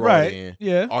dude she brought Right. in.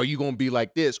 Yeah. Are you going to be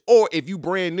like this? Or if you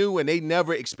brand new and they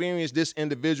never experienced this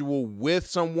individual with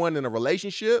someone in a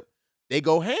relationship, they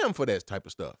go ham for that type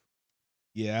of stuff.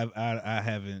 Yeah, I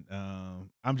haven't.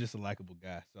 I'm just a likable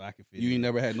guy, so I can fit. You ain't in.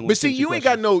 never had no. But see, intention you ain't got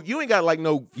questions. no You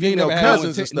ain't female never had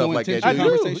cousins no and stuff like that. intention I do do.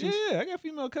 you? conversations? Yeah, I got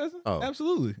female cousins. Oh.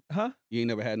 Absolutely. Huh? You ain't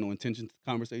never had no intention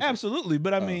conversation. Absolutely.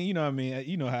 But I Oh. mean, you know what I mean?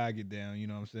 You know how I get down, you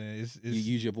know what I'm saying? It's You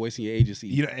use your voice in your agency.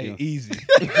 you know, you know. easy.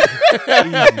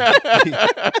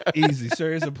 Easy,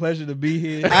 sir. It's a pleasure to be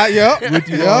here Yep. with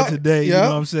you Yep. all today. You Yep. know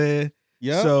what I'm saying?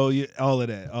 Yep. So all of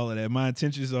that. My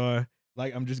intentions are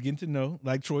like I'm just getting to know.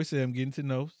 Like Troy said, I'm getting to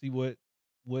know, see what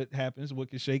happens, what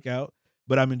can shake out.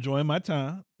 But I'm enjoying my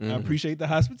time. I Mhm. appreciate the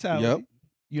hospitality. Yep.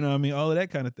 You know what I mean? All of that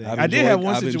kind of thing. I've I did have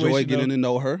one I've situation. enjoyed though. getting to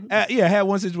know her. Yeah, I had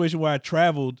one situation where I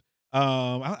traveled.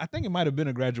 I think it might have been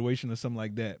a graduation or something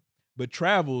like that. But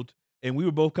traveled, and we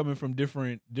were both coming from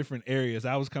different areas.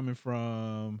 I was coming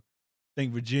from, I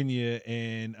think, Virginia,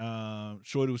 and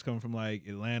Shorty was coming from like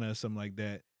Atlanta or something like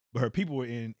that. But her people were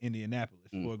in Indianapolis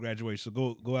for a graduation.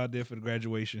 So go out there for the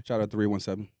graduation Shout out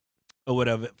 317. or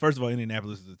whatever. First of all,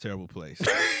 Indianapolis is a terrible place.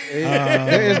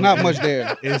 There is not much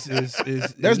there.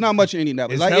 There's not much in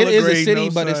Indianapolis. it's Like it hella is a great, city,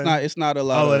 no but sun. it's not a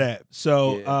lot all of that.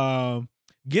 So Yeah.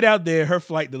 get out there, her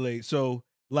flight delayed. So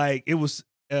like it was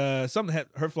something had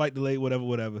her flight delayed,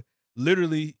 whatever.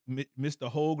 Literally missed the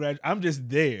whole I'm just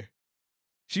there.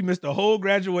 She missed the whole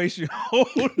graduation, whole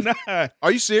night.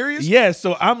 Are you serious? Yes,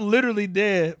 so I'm literally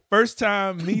there. First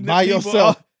time meeting By the people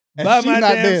yourself, and by she my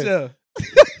not damn there. self.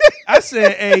 I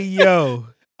said, "Hey, yo."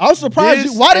 I'm surprised.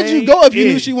 This Why did you go if you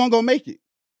knew ain't she wasn't gonna make it,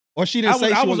 or she didn't say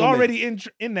she I was wasn't gonna make already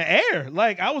in the air.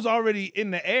 Like I was already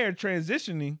in the air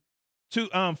transitioning to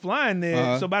flying there.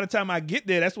 Uh-huh. So by the time I get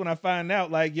there, that's when I find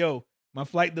out like, yo, my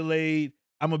flight delayed.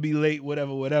 I'm gonna be late.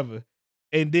 Whatever.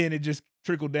 and then it just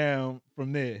trickled down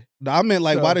from there. No, I meant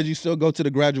like, So- why did you still go to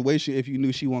the graduation if you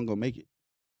knew she wasn't gonna make it?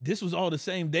 This was all the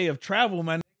same day of travel,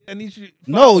 man. I need you. to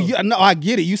No, follow. no, I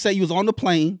get it. You say you was on the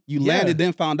plane, you Yeah. landed,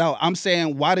 then found out. I'm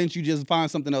saying, why didn't you just find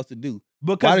something else to do?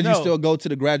 Because Why did you no. still go to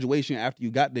the graduation after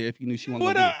you got there if you knew she wasn't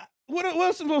What? gonna do What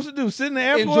else am I supposed to do? Sit in the it?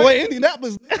 airport? Enjoy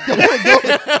Indianapolis. go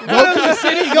to the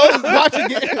city, go watch a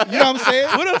game. You know what I'm saying?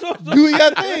 What else am I supposed to Do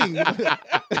your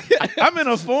thing. I'm in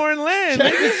a foreign land.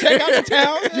 nigga. check out the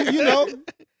town. You know.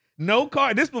 No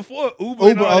car. This before Uber. and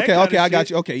Uber. all that Okay. kind Okay. of I got shit.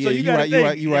 you. Okay. So Yeah. you You gotta right. You think,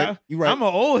 right. You right. You right. I'm an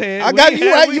old head. I got you.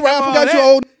 You right. You right. I forgot you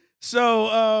old.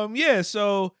 So yeah.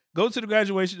 So go to the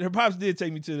graduation. Her pops did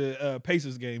take me to the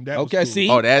Pacers game. That Okay. was cool. See.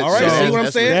 Oh, that's all right. so- See what I'm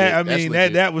that's saying? legit. That, I That's mean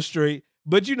legit. that was straight.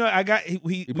 But you know, I got he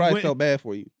He probably went- felt bad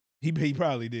for you. He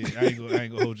probably did. I ain't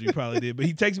gonna hold you. He probably did. But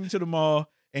he takes me to the mall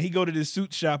and he go to this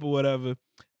suit shop or whatever.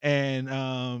 And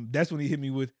that's when he hit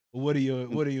me with, what are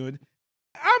you?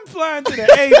 I'm flying to the A,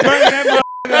 burning that motherfucker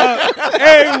up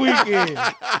every weekend.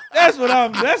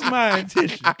 That's my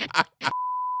intention.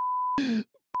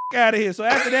 Out of here. So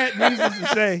after that, needless to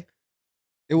say,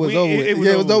 It was We- over with. it was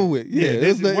Yeah, it was over over with. with. Yeah, Yeah, it this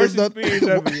was is the worst experience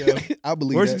ever, yo. I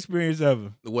believe worst that. experience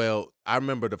ever. Well, I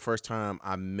remember the first time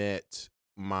I met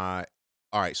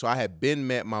all right, so I had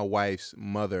met my wife's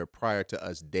mother prior to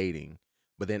us dating,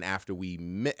 but then after we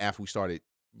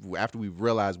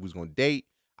realized we was gonna date,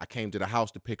 I came to the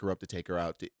house to pick her up to take her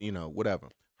out to, whatever.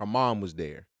 Her mom was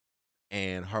there,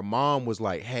 and her mom was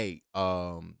like, "Hey,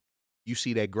 you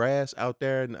see that grass out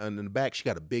there in the back? She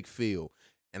got a big field."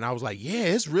 And I was like, yeah,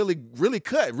 it's really, really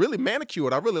cut, really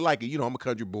manicured. I really like it. I'm a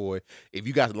country boy. If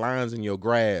you got lines in your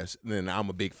grass, then I'm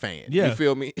a big fan. Yeah. You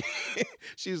feel me?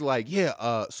 She's like, yeah,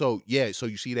 so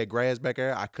you see that grass back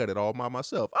there? I cut it all by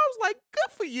myself. I was like,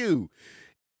 good for you.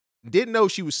 Didn't know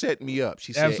she was setting me up.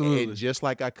 She said, Absolutely. and just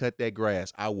like I cut that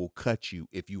grass, I will cut you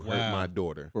if you hurt Wow. my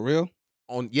daughter. For real?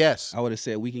 Yes. I would have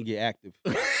said we can get active.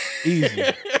 Easy.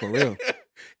 For real.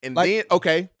 And Like- then,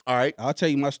 okay, all right. I'll tell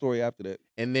you my story after that.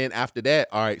 And then after that,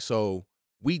 all right, so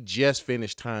we just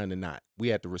finished tying the knot.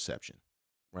 We at the reception,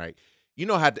 right? You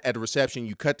know how at the reception,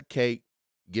 you cut the cake,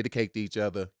 get the cake to each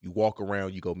other, you walk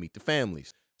around, you go meet the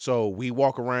families. So we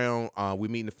walk around, we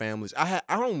meeting the families. I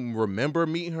don't remember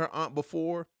meeting her aunt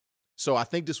before, so I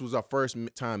think this was our first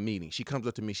time meeting. She comes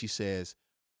up to me, she says,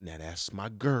 now that's my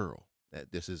girl.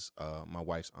 This is my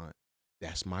wife's aunt.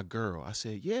 That's my girl. I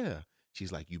said, yeah. She's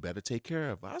like, you better take care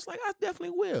of her. I was like, I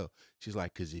definitely will. She's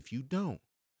like, because if you don't,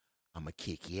 I'm going to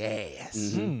kick your ass.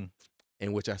 Mm-hmm.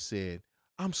 In which I said,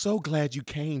 I'm so glad you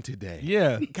came today.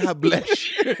 Yeah. God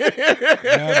bless you. God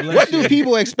bless What you. do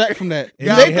people expect from that? Do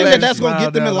God they think bless that that's you. going to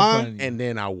get them in Smile down line? upon you. And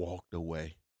then I walked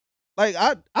away. Like,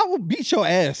 I will beat your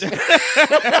ass.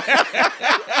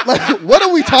 Like, what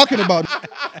are we talking about?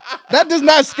 That does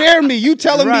not scare me. You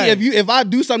telling Right. me if I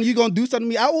do something, you going to do something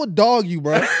to me, I will dog you,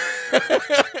 bro.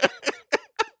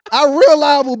 I real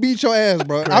live will beat your ass,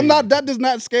 bro. Crazy. That does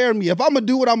not scare me. If I'm gonna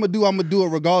do what I'm gonna do it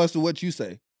regardless of what you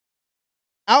say.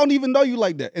 I don't even know you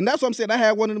like that. And that's what I'm saying. I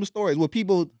had one of them stories where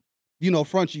people,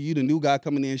 front you the new guy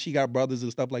coming in, she got brothers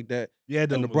and stuff like that. Yeah,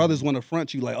 And the brothers want to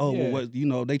front you like, oh, Yeah. well,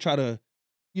 what, they try to,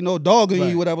 dog on Right.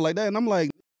 you, whatever like that. And I'm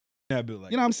like, I'd be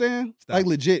like, you know what I'm saying? Stop. Like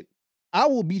legit, I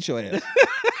will beat your ass.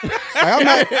 Like, I'm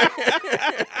not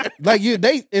like you.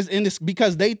 It's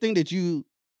because they think that you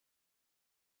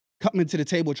coming to the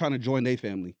table trying to join their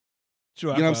family.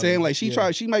 sure, You know what I'm follow saying? you. Like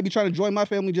Yeah. she might be trying to join my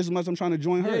family just as much as I'm trying to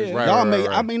join hers. Yeah. Right, Y'all right,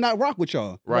 I right. may not rock with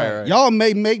y'all. Right. Y'all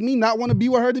may make me not want to be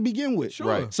with her to begin with. Sure.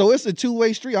 Right. So it's a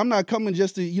two-way street. I'm not coming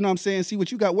just to, you know what I'm saying, see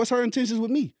what you got. What's her intentions with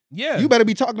me? Yeah. You better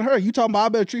be talking to her. You talking about I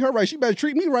better treat her right. She better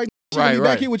treat me right. She Right, gonna be right.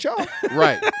 back here with y'all.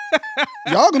 Right.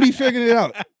 Y'all gonna be figuring it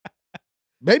out.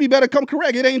 Baby better come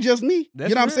correct. It ain't just me. That's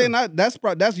you know what I'm real.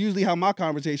 saying? That's usually how my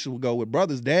conversation will go with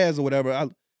brothers, dads, or whatever.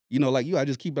 Like you, I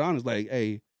just keep it honest. Like,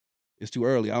 hey, it's too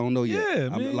early. I don't know yet. Yeah,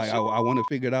 I'm man, like, sure. I want to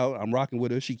figure it out. I'm rocking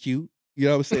with her. She cute. You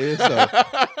know what I'm saying? So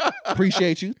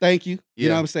appreciate you. Thank you. You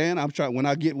know Yeah. what I'm saying? I'm trying when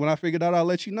I figure it out, I'll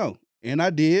let you know. And I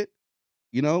did.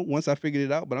 Once I figured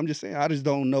it out. But I'm just saying, I just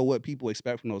don't know what people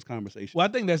expect from those conversations. Well,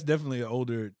 I think that's definitely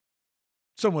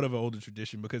somewhat of an older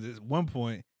tradition because at one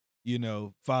point,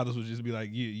 fathers would just be like,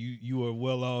 you are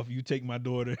well off. You take my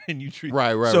daughter and you treat.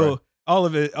 Right. So Right. all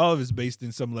of it's based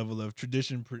in some level of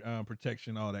tradition,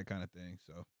 protection, all that kind of thing.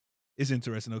 So it's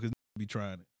interesting though because be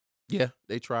trying it. Yeah,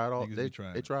 they tried all. Niggas They be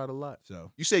trying they it. tried a lot.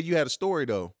 So You said you had a story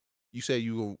though. You said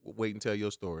you were wait and tell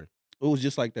your story. It was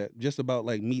just like that, just about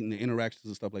like meeting the interactions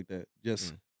and stuff like that.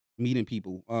 Just meeting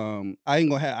people. I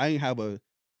ain't have a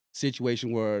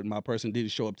situation where my person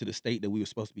didn't show up to the state that we were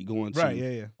supposed to be going to, right,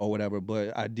 yeah. or whatever.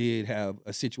 But I did have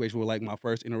a situation where like my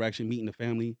first interaction meeting the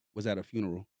family was at a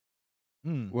funeral.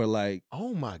 where like,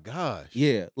 oh my gosh,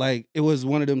 yeah, like it was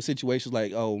one of them situations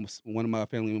like, oh, one of my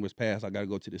family members passed. I got to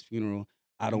go to this funeral.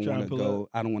 I don't want to go.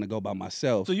 I don't want to go by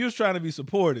myself. So you was trying to be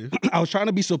supportive. I was trying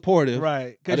to be supportive,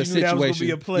 right? Because you knew that was gonna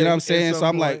be a play. You know what I'm saying? So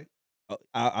I'm point. like,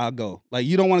 I'll go. Like,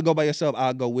 you don't want to go by yourself.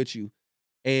 I'll go with you.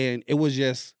 And it was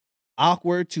just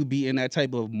awkward to be in that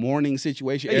type of mourning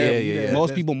situation. Yeah.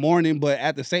 Most people mourning, but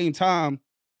at the same time,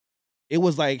 it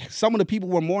was like some of the people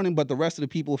were mourning, but the rest of the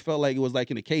people felt like it was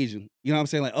like an occasion. You know what I'm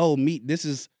saying? Like, oh, meet, this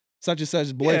is such and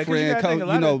such boyfriend,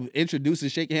 come, introduce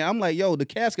and shake your hand. I'm like, yo, the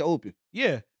casket open.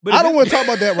 Yeah. But I don't want to talk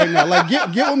about that right now. Like, get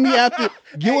with me after,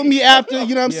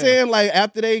 you know what I'm saying? Like,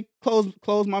 after they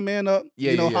close my man up,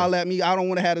 holler at me. I don't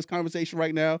want to have this conversation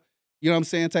right now. You know what I'm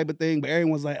saying? Type of thing. But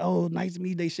everyone's like, oh, nice to meet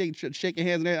you. They shaking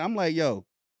hands and everything. I'm like, yo,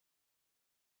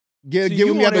 give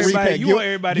me at the repast. You want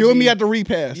everybody give me at the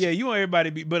repast. Yeah, you want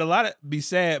everybody to be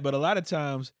sad, but a lot of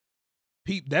times,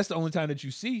 that's the only time that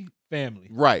you see family.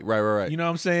 Right. You know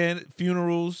what I'm saying?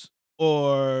 Funerals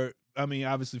or, I mean,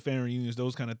 obviously family reunions,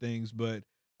 those kind of things. But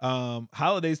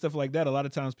holiday stuff like that, a lot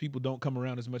of times people don't come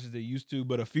around as much as they used to.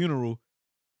 But a funeral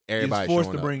is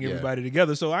forced to bring everybody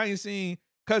together. So I ain't seen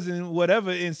cousin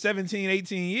whatever in 17,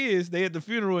 18 years. They at the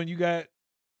funeral and you got.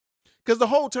 Because the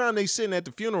whole time they sitting at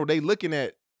the funeral, they looking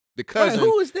at the cousin. Right,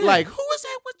 who is that? Like, who is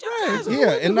that with your cousin?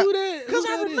 Yeah, because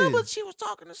I remember she was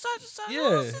talking to such and such.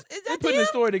 Yeah, is they putting the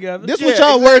story together. This what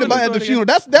y'all worried about at the funeral.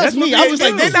 That's me. I was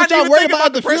like, this what y'all worried about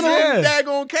at the funeral.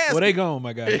 Daggone casket. Well, they gone,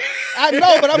 my guy. I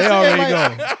know, but I'm they saying already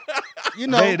like, gone. You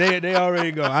know, they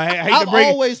already gone. I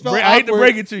hate to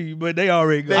break it to you, but they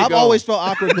already gone. I've always felt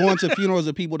awkward going to funerals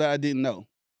of people that I didn't know.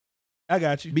 I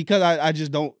got you. Because I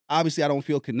just don't, obviously I don't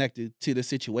feel connected to the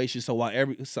situation. So while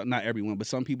not everyone, but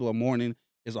some people are mourning,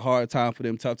 it's a hard time for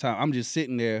them, tough time. I'm just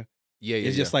sitting there.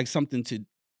 It's just like something to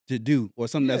do or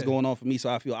something that's going on for me. So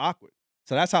I feel awkward.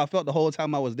 So that's how I felt the whole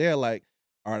time I was there. Like,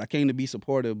 all right, I came to be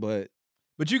supportive, but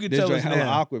you can tell us now.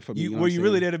 Awkward for me. Were you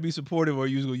really there to be supportive or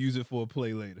you was going to use it for a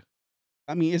play later?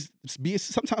 I mean,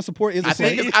 sometimes support is a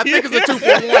play. I think it's a 2 for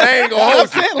 1. I ain't gonna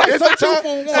hold you. Like, it's a 2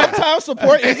 for 1. Sometimes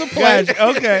support is a play. Gotcha.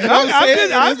 Okay. You know what I'm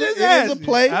saying? I'm just asking. It is a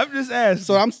play. I'm just asking.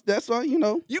 So that's why, you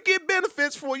know. You get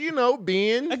benefits for,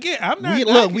 being. Again, I'm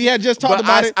not. We had just talked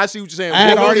about it. I see what you're saying. I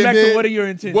had already been. What are your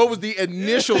intentions? What was the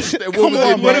initial? What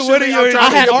are your intentions? I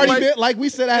had already been, like we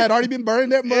said, I had already been burning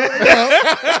that mud.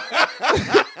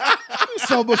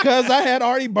 So because I had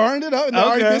already burned it up and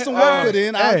already been some work put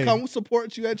in, I'll come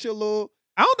support you at your little.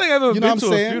 I don't think I've ever been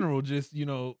to a funeral just,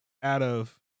 out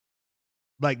of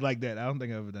like that. I don't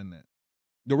think I've ever done that.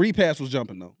 The repast was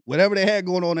jumping though. Whatever they had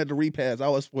going on at the repast, I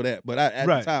was for that. But at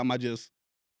the time, I just,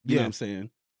 you know what I'm saying?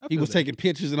 He was taking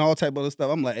pictures and all type of other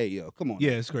stuff. I'm like, hey, yo, come on.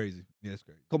 Yeah, it's crazy.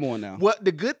 Come on now. Well,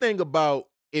 the good thing about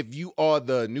if you are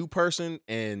the new person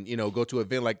and, go to an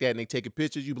event like that and they taking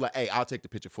pictures, you be like, hey, I'll take the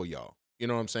picture for y'all. You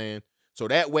know what I'm saying? So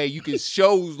that way you can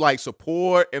show like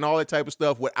support and all that type of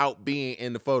stuff without being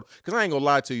in the photo. Because I ain't gonna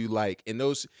lie to you, like in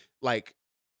those, like,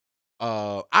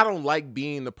 I don't like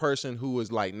being the person who is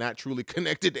like not truly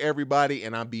connected to everybody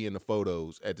and I be in the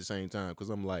photos at the same time. Because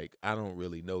I'm like, I don't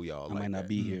really know y'all. I might not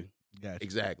be here. Gotcha.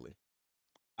 Exactly.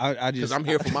 Because I'm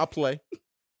here for my play.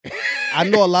 I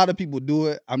know a lot of people do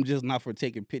it. I'm just not for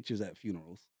taking pictures at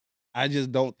funerals. I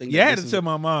just don't think. Yeah, I had to tell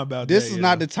my mom about this. This is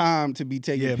not the time to be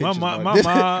taking pictures. My mom.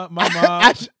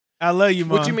 I love you,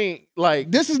 mom. What you mean? Like,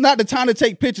 this is not the time to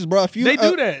take pictures, bro. If you they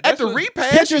do that at the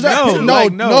repast. Pictures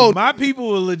no. My people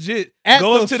will legit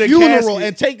go up to the funeral casket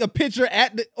and take a picture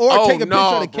take a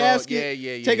picture of the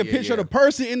casket. Take a picture of the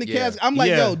person in the casket. I'm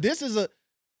like, yo, this is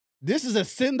a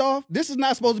send off. This is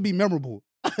not supposed to be memorable.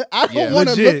 I don't want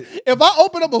to look. If I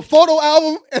open up a photo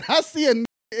album and I see a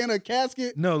in a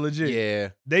casket. No, legit. Yeah.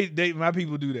 They my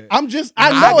people do that.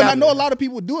 I know a lot of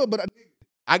people do it, but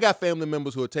I got family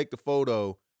members who will take the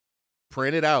photo,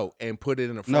 print it out, and put it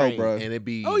in a frame. No, and it'd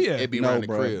be no, around the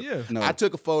bro. crib. Yeah. No. I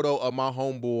took a photo of my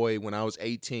homeboy when I was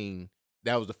 18.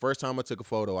 That was the first time I took a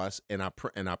photo. I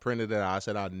printed it out. I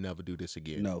said I'll never do this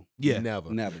again. No. Yeah. Never.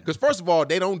 Because first of all,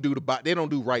 they don't do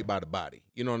right by the body.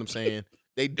 You know what I'm saying?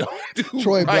 They don't do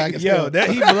Troy right. Black as Yo, hell. that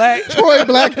he black. Troy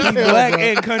Black as He hell, black bro.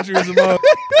 and country as a mother.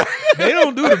 They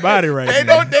don't do the body right. They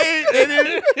now.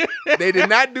 don't. They did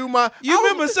not do my. You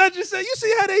remember such and such? You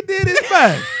see how they did his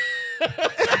body?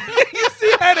 You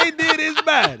see how they did his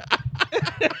body?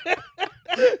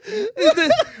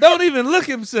 Don't even look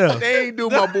himself. They ain't do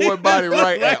my boy body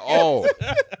right at all.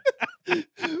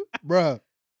 Bruh.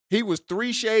 He was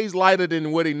 3 shades lighter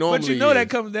than what he normally is. But you know that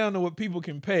comes down to what people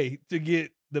can pay to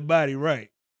get the body right.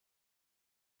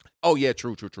 Oh, yeah,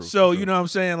 true. So, you know what I'm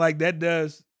saying? Like, that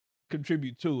does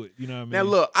contribute to it. You know what I mean? Now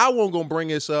look, I won't gonna bring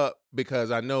this up because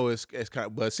I know it's kind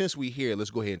of, but since we here, let's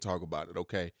go ahead and talk about it.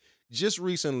 Okay. Just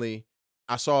recently,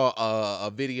 I saw a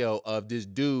video of this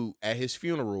dude at his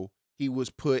funeral. He was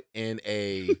put on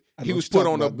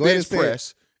a bench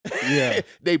press. Yeah.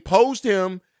 They posed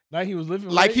him like he was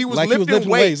lifting like weights? he was lifting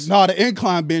weights. No, the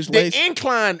incline bench The weights.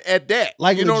 incline at that.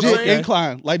 Like you know what I'm legit saying?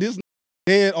 incline. Like this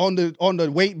dead on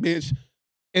the weight bench,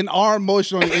 an arm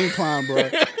motion on the incline, bro.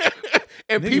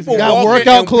 And Niggas people got walking,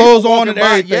 workout and clothes people on and walking by.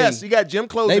 everything. Yes, he got gym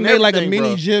clothes. They and made like a everything,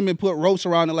 mini bro. gym and put ropes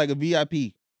around it like a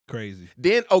VIP. Crazy.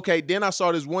 Then I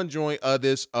saw this one joint of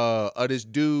this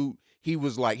dude. He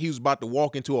was about to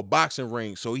walk into a boxing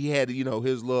ring, so he had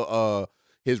his little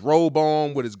his robe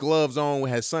on with his gloves on,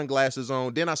 had sunglasses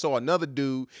on. Then I saw another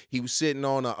dude. He was sitting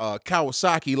on a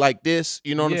Kawasaki like this.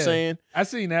 You know what I'm saying? I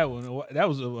seen that one. That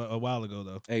was a while ago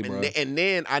though. Hey, bro. And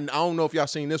then I don't know if y'all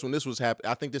seen this one. This was I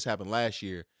think this happened last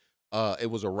year. It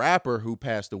was a rapper who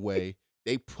passed away.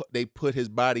 They put his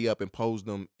body up and posed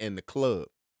him in the club,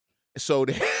 so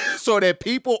that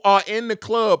people are in the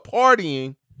club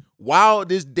partying while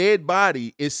this dead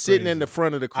body is sitting in the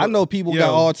front of the club. I know people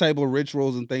got all type of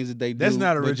rituals and things that they do. That's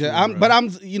not a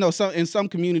ritual. In some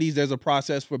communities there's a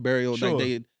process for burial. Sure. Like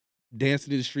they dance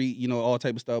in the street, all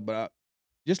type of stuff. But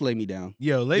just lay me down.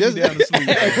 Yo, lay me down to sleep.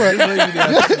 Just lay me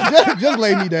down. Just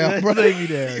lay me down, bro. Lay me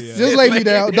down. Yeah. Just lay me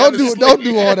down. Don't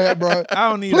do all that, bro. I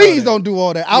don't need. Please don't do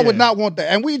all that. I would Yeah. not want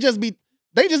that. And they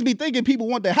just be thinking people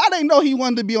want that. How they know he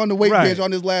wanted to be on the weight Right. bench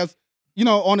on his last,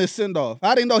 on his send off?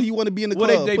 How they know he wanted to be in the Well,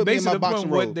 club? they Put me in base my it upon boxing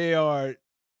what robe. they are.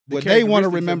 What they want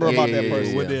to characteristics remember of about them, that Yeah,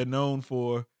 person. what they're known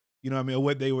for. You know what I mean? Or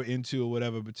what they were into or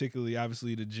whatever. Particularly,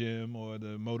 obviously, the gym or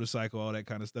the motorcycle, all that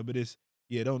kind of stuff. But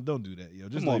don't do that, yo.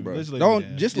 Just Come on, lay, bro. Just lay Don't me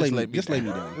down. just lay me down.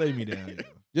 down. Lay me down. Yo.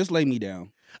 Just lay me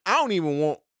down. I don't even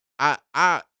want.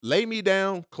 I lay me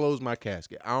down, close my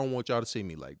casket. I don't want y'all to see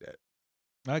me like that.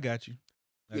 I got you.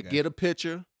 Get a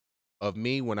picture of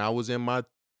me when I was in my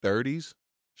 30s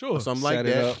Sure. or something Set like it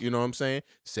that. up. You know what I'm saying?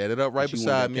 Set it up right She want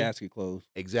beside that me. casket closed.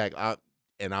 Exactly.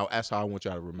 That's how I want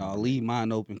y'all to remember. I'll me. leave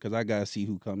mine open because I gotta see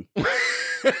who coming.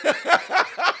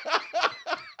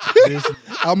 This,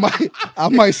 I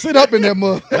might sit up in that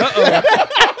mug.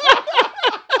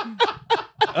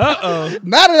 uh-oh.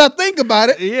 Now that I think about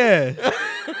it, Yeah.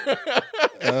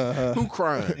 Who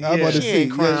crying? I'm about to She see.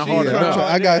 ain't crying she hard is. enough.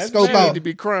 I got to That's scope bad. She need out. to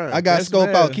be crying. I got to That's scope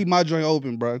bad. out. Keep my joint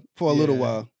open, bro, for a little Yeah.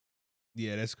 while.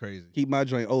 Yeah, that's crazy. Keep my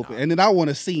joint open, and then I want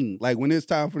to sing. Like when it's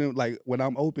time for them, like when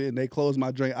I'm open and they close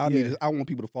my joint, I want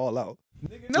people to fall out.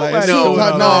 Nobody no, doing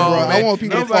all no, that, bro. man. I want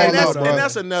people to Nobody fall doing out, all bro. And that.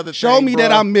 that's another Show thing, me bro.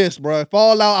 that I missed, bro.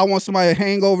 Fall out. I want somebody to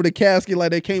hang over the casket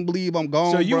like they can't believe I'm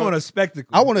gone. So you bro. want a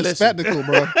spectacle? I want a Listen. spectacle,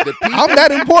 bro. The people, I'm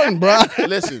that important, bro.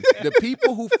 listen, the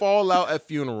people who fall out at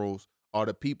funerals are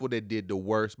the people that did the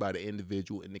worst by the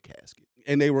individual in the casket.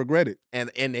 And they regret it.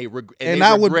 And they regret. And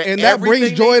that brings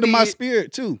everything joy they to my did.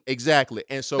 spirit too. Exactly.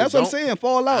 And so That's what I'm saying.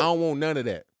 Fall I out. don't want none of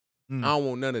that. Mm. I don't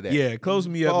want none of that. Yeah, close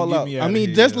me up Fall and get out. me out. I mean, of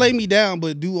here, just yo. lay me down,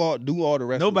 but do all the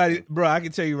rest. Nobody, of bro. I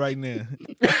can tell you right now.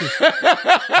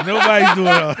 Nobody's doing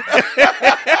all.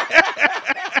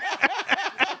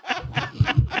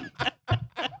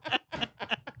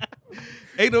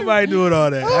 Ain't nobody doing all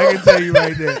that. I can tell you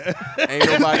right there. Ain't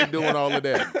nobody doing all of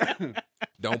that.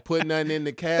 Don't put nothing in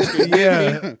the casket.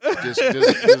 Yeah. With me.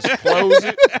 Just close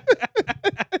it.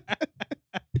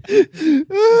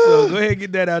 So go ahead and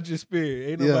get that out your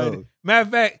spirit. Ain't nobody. Yo. Matter of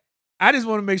fact, I just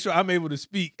want to make sure I'm able to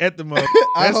speak at the moment.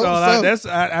 I That's hope all. so.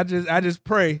 I just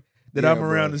pray that Yeah, I'm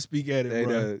around bro. to speak at it, Hey,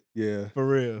 bro. yeah, For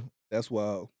real. that's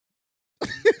wild.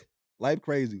 Life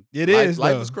crazy. It is.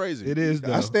 Life though. is crazy. It is.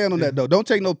 Though. I stand on that though. Don't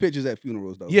take no pictures at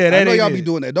funerals though. Yeah, I that know ain't y'all it. be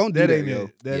doing that. Don't do That that, ain't yo.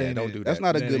 it. That Yeah, ain't don't it. do That's that.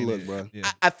 not a That good ain't look, it. bro.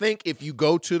 Yeah. I think if you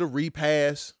go to the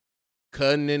repast,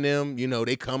 Cutting in them,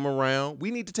 they come around.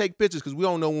 We need to take pictures because we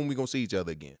don't know when we're going to see each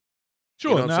other again.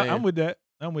 Sure. You know what I'm Nah, saying? I'm with that.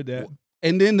 I'm with that.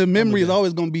 And then the memory is that.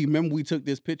 always gonna be, remember we took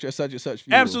this picture at such and such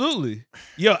funeral. Absolutely.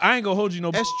 Yo, I ain't gonna hold you no.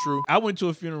 That's true. I went to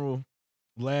a funeral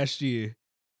last year,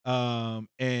 and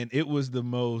it was the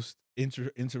most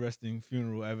interesting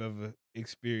funeral I've ever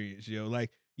experienced. Yo, like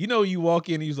you walk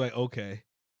in and you're like, okay,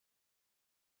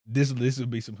 this will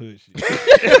be some hood shit.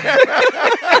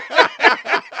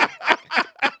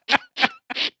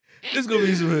 This gonna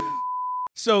be some hood.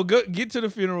 So get to the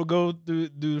funeral. Go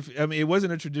do. I mean, it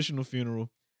wasn't a traditional funeral,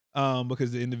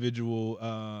 because the individual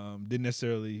didn't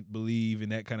necessarily believe in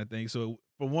that kind of thing. So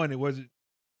for one, it wasn't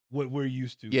what we're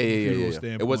used to. Yeah.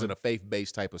 Standpoint. It wasn't a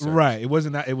faith-based type of service. Right. It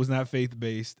was not faith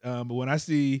based. But when I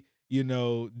see,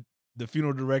 the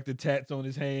funeral director tats on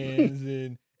his hands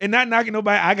and not knocking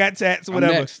nobody, I got tats or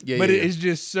whatever. next. Yeah, but yeah. it's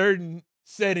just certain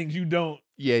settings you don't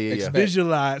Yeah.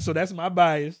 visualize. So that's my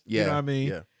bias. Yeah. You know what I mean?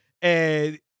 Yeah.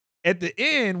 And at the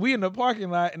end, we in the parking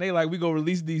lot, and they like, we go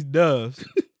release these doves.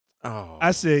 Oh.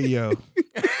 I said, yo.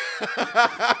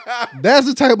 That's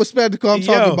the type of spectacle I'm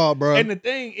talking about, bro. And the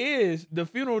thing is, the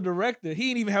funeral director, he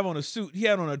didn't even have on a suit. He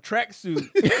had on a track suit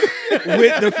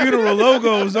with the funeral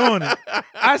logos on it.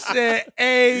 I said,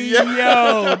 hey,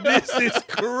 yo, this is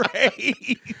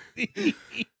crazy.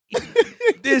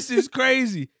 This is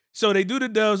crazy. So they do the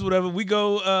doves, whatever. We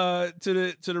go to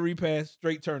the repast,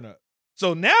 straight turn up.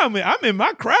 So now I'm in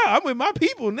my crowd. I'm with my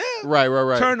people now. Right.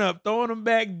 Turn up, throwing them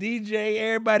back, DJ,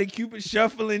 everybody, Cupid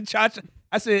shuffling, cha-cha.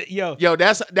 I said, yo,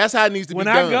 that's how it needs to be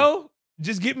done. When I go,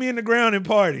 just get me in the ground and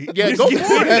party. Yeah, just go get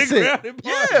for me it. in That's the it. ground and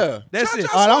party. Yeah. That's it.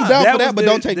 All right, I'm down for that, but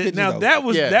don't take pictures. Now though.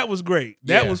 that was great.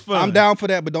 That was fun. I'm down for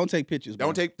that, but don't take pictures. Bro.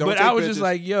 Don't take But pictures. I was just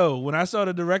like, yo, when I saw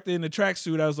the director in the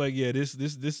tracksuit, I was like, yeah, this.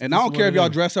 And I don't care if y'all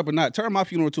dress up or not. Turn my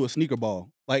funeral to a sneaker ball.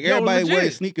 Like everybody legit.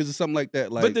 wears sneakers or something like that.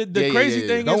 Like, But the crazy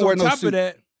thing Don't is, wear on no top suit. of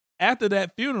that, after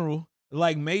that funeral,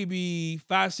 like maybe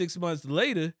 5-6 months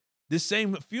later, this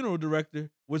same funeral director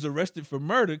was arrested for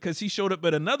murder because he showed up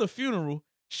at another funeral,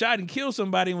 shot and killed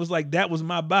somebody, and was like, that was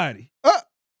my body.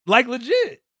 Like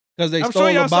legit. because they I'm stole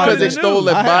sure y'all the saw body. it in the They stole news.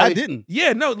 the body. I didn't.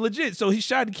 Yeah, no, legit. So he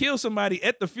shot and killed somebody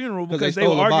at the funeral 'Cause because they they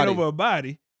were stole a arguing body. over a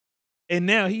body. And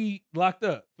now he locked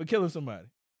up for killing somebody.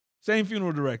 Same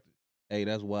funeral director. Hey,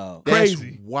 that's wild.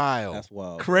 Crazy. That's wild. That's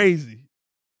wild. Crazy.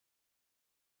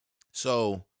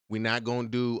 So we're not gonna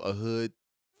do a hood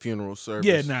funeral service.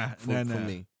 Yeah, nah. for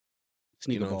me.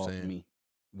 Sneaker You know what ball I'm for saying? me.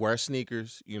 Wear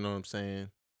sneakers. You know what I'm saying?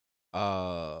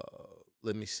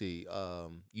 Let me see.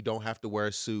 You don't have to wear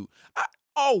a suit.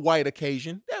 All white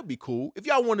occasion. That'd be cool. If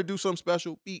y'all want to do something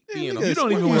special, be in nigga, You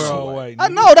don't even you wear so all white. I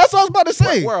nigga. know. That's what I was about to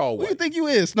say. We're all Who you white. think you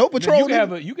is? Snow Now, Patrol?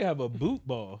 you can have a boot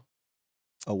ball.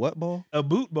 A what ball? A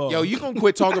boot ball. Yo, you gonna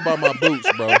quit talking about my boots,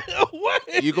 bro?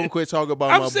 What? You gonna quit talking about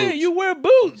I'm my saying boots? you wear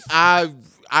boots.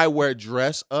 I wear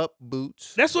dress up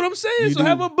boots. That's what I'm saying. You So do.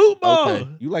 have a boot ball. Okay.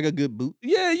 You like a good boot?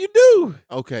 Yeah, you do.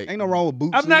 Okay, Ain't no wrong with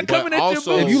boots. I'm not nigga. coming at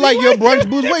also- your boots. If you like your brunch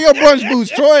boots, wear your brunch boots,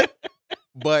 Troy.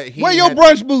 but he Wear your had-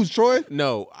 brunch boots, Troy.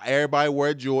 No, everybody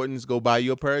wear Jordans. Go buy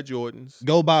you a pair of Jordans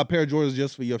Go buy a pair of Jordans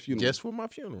just for your funeral. just for my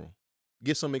funeral.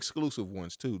 Get some exclusive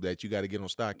ones too that you got to get on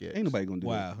StockX. Ain't nobody gonna do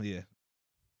that. Wow, yeah.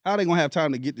 How they gonna have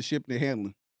time to get the shipping and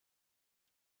handling?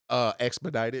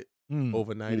 Expedited,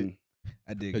 overnight it.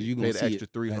 I dig Because it. you Pay gonna the see extra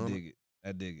it. $300.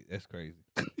 I dig it. That's crazy.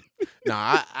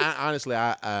 Nah, I honestly,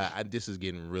 I this is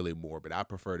getting really morbid. I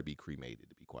prefer to be cremated,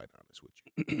 to be quite honest with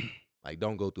you. Like,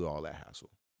 don't go through all that hassle.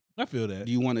 I feel that.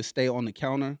 Do you want to stay on the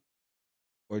counter,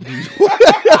 or do you?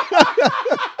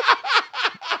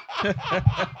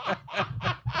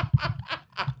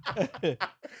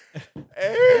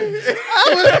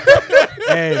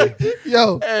 Hey,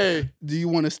 Yo, Hey, do you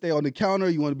want to stay on the counter?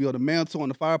 You want to be on the mantle, on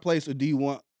the fireplace, or do you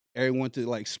want everyone to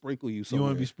like sprinkle you you somewhere?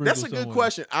 want to be sprinkled that's a good somewhere.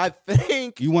 question. I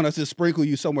think. You want us to sprinkle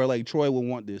you somewhere like Troy would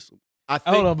want this? I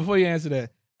think. Hold on, before you answer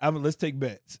that, let's take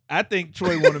bets. I think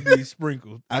Troy want to be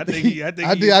sprinkled. I definitely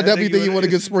definitely think he want to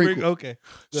get sprinkled. Okay.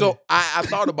 Go So ahead. I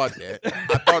thought about that.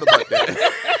 I thought about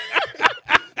that.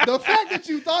 The fact that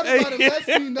you thought about it lets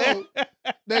me know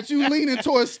that you leaning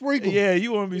towards sprinkle. Yeah,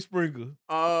 you want to be sprinkled.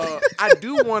 I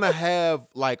do want to have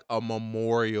like a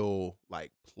memorial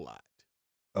like plot.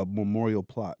 A memorial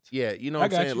plot. Yeah, you know I what I'm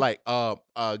got saying?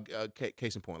 you. Like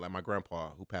case in point, like my grandpa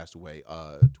who passed away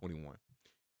 21.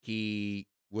 He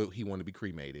wanted to be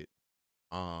cremated.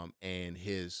 And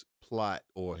his plot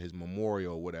or his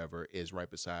memorial or whatever is right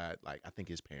beside like I think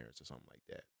his parents or something like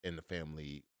that. And the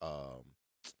family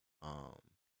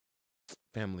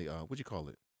what you call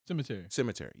it?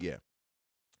 Cemetery, yeah.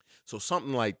 So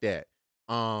something like that.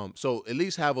 So at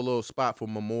least have a little spot for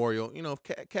memorial. You know,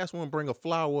 if Cass want to bring a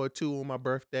flower or two on my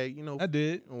birthday, you know, I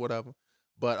did. or whatever.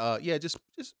 But yeah, just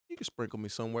you can sprinkle me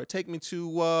somewhere. Take me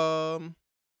to a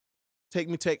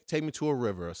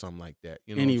river or something like that.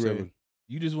 You know, Any what I'm river. saying?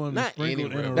 You just want to be Not any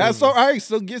sprinkled in a river. That's river. all right.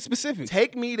 So get specific.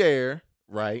 Take me there,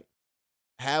 right?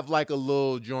 Have like a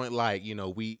little joint, like you know,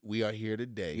 we are here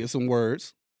today. Get some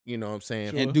words. You know what I'm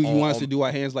saying? Sure. And do you want us to do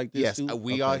our hands like this Yes, too?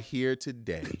 we Okay. are here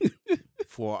today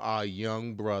for our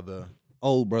young brother.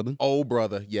 Old brother. Old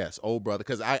brother, yes, old brother.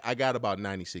 Because I got about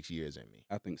 96 years in me,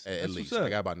 I think so. at That's least. what's up. I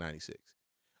got about 96.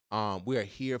 We are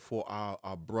here for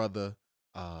our brother,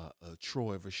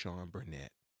 Troy Vashon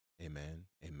Burnett. Amen,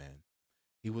 amen.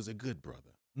 He was a good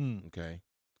brother. Okay,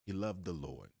 he loved the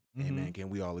Lord. Amen. Can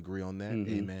we all agree on that?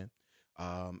 Mhm. Amen.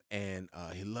 And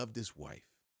he loved his wife,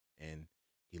 and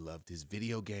he loved his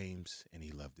video games, and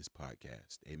he loved his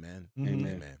podcast. Amen.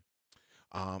 Amen.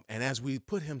 And as we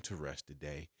put him to rest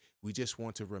today, we just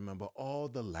want to remember all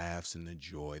the laughs and the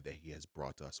joy that he has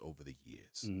brought us over the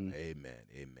years. Amen.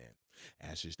 Amen.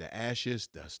 Ashes to ashes,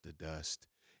 dust to dust,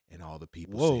 and all the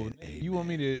people Whoa, saying, amen. you want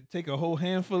me to take a whole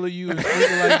handful of you and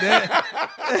sprinkle like that?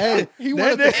 Hey, he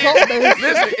wanted the salt baby.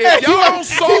 Listen, if y'all don't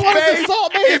salt babe,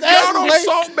 if y'all don't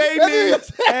salt babe me,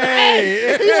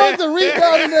 Hey, He wants to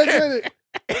rebound in that minute.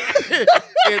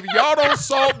 if y'all don't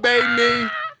salt babe me,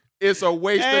 it's a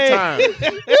waste of time.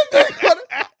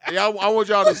 Y'all, I want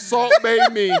y'all to salt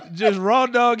babe me. just raw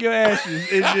dog your ashes.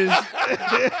 It just.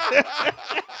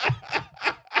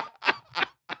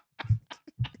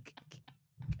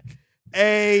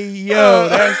 Hey, yo,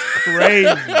 that's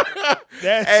crazy.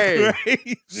 That's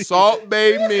crazy. Salt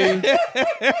babe me.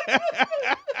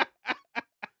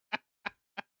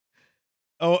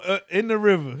 Oh, in the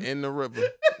river. In the river.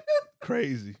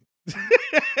 Crazy.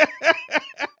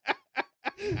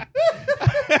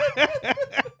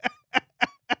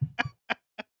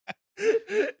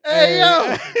 Hey,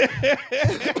 yo.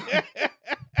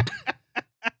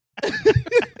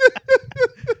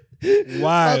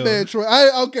 Wow. My bad, Troy.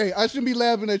 I shouldn't be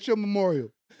laughing at your memorial.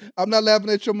 I'm not laughing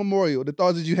at your memorial. The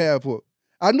thoughts that you have for it.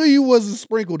 I knew you wasn't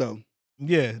sprinkled though.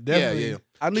 Yeah, definitely. Yeah.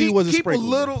 I knew you wasn't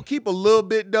sprinkled. Keep a little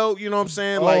bit though. You know what I'm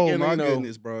saying? Oh, Like, my you know,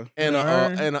 goodness, bro. and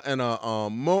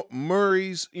Urn.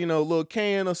 Murray's, little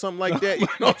can or something like that. You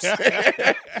know what I'm saying?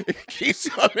 Keep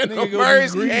some in Nigga the gonna be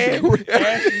Murray's greasy. can.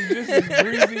 Ashes just as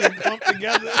greasy and clumped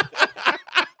together.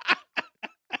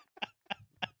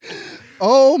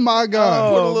 Oh my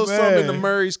God. Put a little something in the man.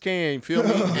 Murray's can. You feel me?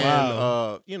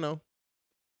 Wow. And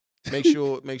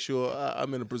make sure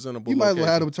I'm in a presentable. You might as well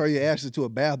have location. them turn your ashes into a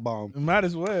bath bomb. Might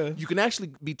as well. You can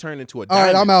actually be turned into a All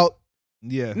diamond. right, I'm out.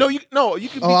 Yeah. No, you can I be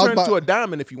was turned about- into a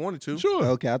diamond if you wanted to. Sure.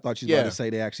 Okay, I thought you were about Yeah. to say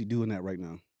they're actually doing that right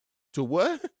now. To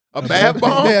what? A bath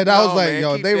bomb? Yeah, that was No, like, man,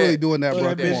 yo, keep they really that. doing that, Put bro.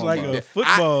 that Come bitch on, like bro. a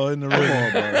football in the Come river.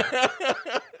 on,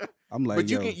 bro. I'm like, But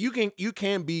yo, you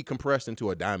can be compressed into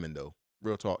a diamond though.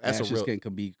 Real talk. That's ashes a real.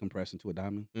 can be compressed into a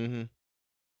diamond. Mm-hmm.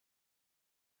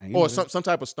 I ain't Or know some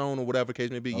type of stone or whatever the case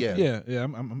may be. Okay. Yeah.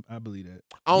 I believe that.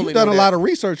 I that. only You've done know a that- lot of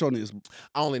research on this.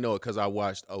 I only know it because I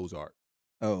watched Ozark.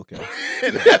 Oh, okay.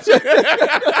 That's-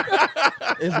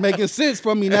 It's making sense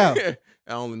for me now.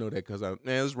 I only know that because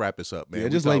let's wrap this up, man. Yeah, We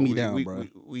just lay talk- me we- down, we- bro.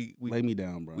 We Lay me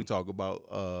down, bro. we talk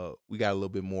about we got a little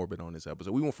bit morbid on this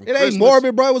episode. We went from It ain't Christmas-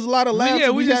 morbid, bro. It was a lot of laughs. Yeah,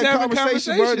 we just had having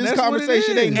conversation, bro. conversation. This That's what it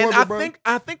conversation ain't is. And morbid, I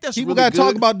bro. think that's People really gotta talk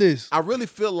good. about this. I really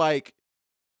feel like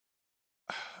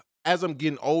as I'm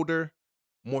getting older,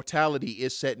 mortality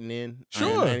is setting in.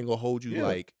 Sure. I ain't gonna hold you Yeah.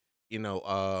 like,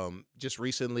 just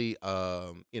recently,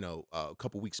 a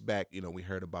couple weeks back, we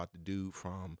heard about the dude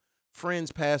from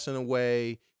Friends passing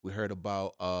away. We heard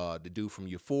about the dude from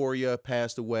Euphoria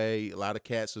passed away. A lot of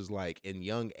cats is like in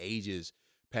young ages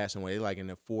passing away, like in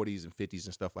their 40s and 50s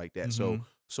and stuff like that. Mhm.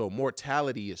 So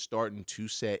mortality is starting to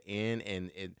set in,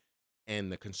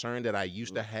 and the concern that I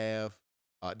used to have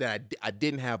that I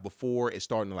didn't have before is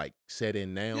starting to like set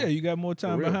in now. Yeah, you got more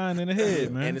time real. behind in the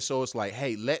head, man. And so it's like,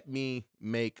 hey, let me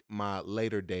make my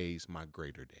later days my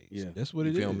greater days. Yeah. That's what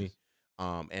You it feel is. me?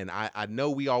 And I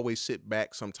know we always sit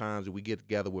back sometimes and we get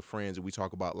together with friends and we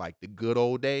talk about like the good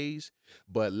old days,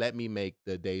 but let me make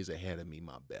the days ahead of me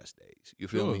my best days. You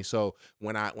feel Sure. me? So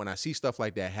when I see stuff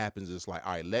like that happens, it's like,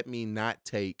 all right, let me not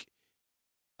take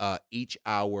each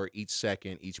hour, each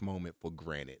second, each moment for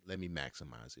granted. Let me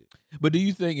maximize it. But do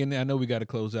you think, and I know we got to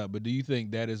close out, but do you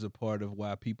think that is a part of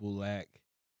why people lack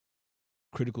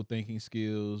critical thinking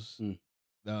skills,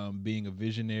 being a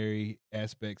visionary,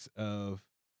 aspects of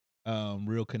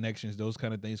real connections, those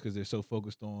kind of things, because they're so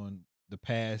focused on the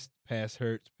past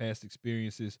hurts, past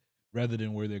experiences, rather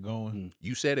than where they're going?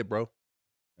 You said it, bro.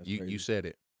 That's You crazy. said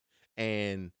it.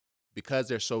 And because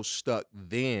they're so stuck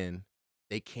then,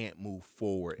 they can't move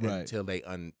forward Right. until they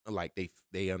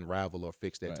they unravel or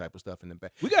fix that Right. type of stuff in the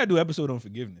back. We got to do an episode on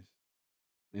forgiveness.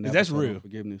 And That's episode on real.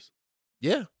 Forgiveness.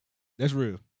 Yeah, That's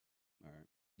real. All right.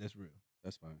 That's real.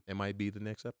 That's fine. it might be the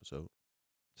next episode.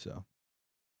 So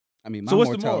I mean, my So what's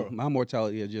the mortality, moral? my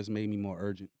mortality has just made me more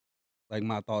urgent. Like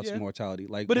my thoughts Yeah. of mortality.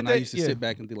 Like But when if I they- used to yeah. sit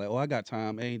back and think like, oh, I got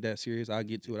time. It ain't that serious. I'll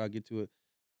get to it.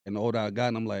 And the older I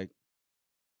got, I'm like,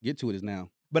 get to it is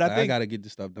now. but Like, I think got to get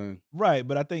this stuff done. right,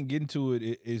 but I think getting to it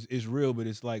is real, but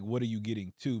it's like, what are you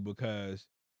getting to? Because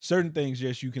certain things,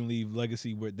 yes, you can leave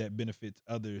legacy where that benefits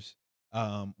others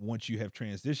once you have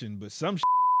transitioned, but some shit,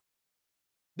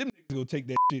 them niggas gonna take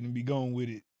that shit and be going with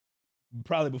it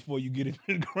probably before you get into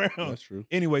the ground. That's true.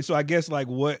 Anyway, so I guess like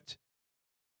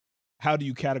how do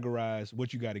you categorize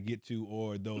what you got to get to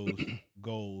or those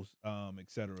goals, et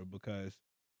cetera? Because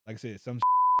like I said, some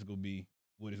is gonna be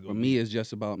what it's For gonna me, be. it's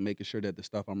just about making sure that the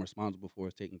stuff I'm responsible for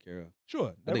is taken care of. Sure.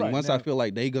 I that's think right. once Now, I feel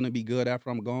like they're gonna be good after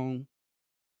I'm gone,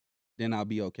 then I'll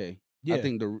be okay. yeah, I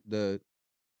think the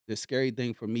the scary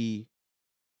thing for me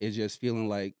is just feeling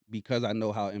like, because I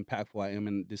know how impactful I am,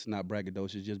 and this is not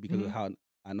braggadocious, just because of how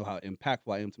I know how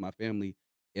impactful I am to my family.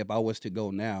 If I was to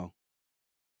go now,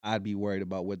 I'd be worried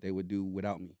about what they would do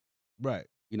without me. Right.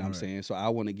 You know what I'm saying? So I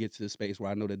want to get to the space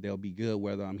where I know that they'll be good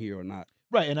whether I'm here or not.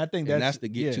 Right, and I think that's the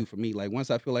get to for me. Like,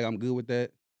 once I feel like I'm good with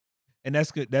that. And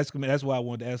that's good. That's why I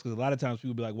wanted to ask, because a lot of times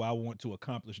people be like, well, I want to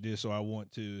accomplish this, or I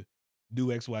want to do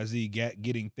XYZ,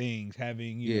 getting things,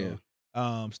 having, you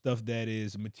know, stuff that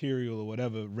is material or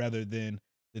whatever, rather than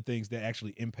the things that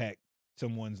actually impact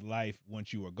someone's life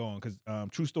once you are gone. Because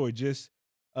true story, just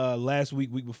last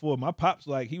week before, my pops,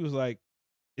 like, he was like,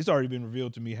 it's already been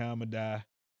revealed to me how I'm gonna die,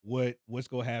 what's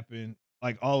gonna happen,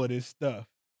 like all of this stuff.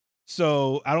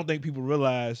 So I don't think people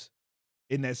realize,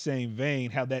 in that same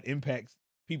vein, how that impacts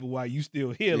people while you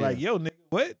still here. Like, yo, nigga,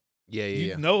 what?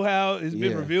 You know how it's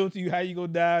been revealed to you how you gonna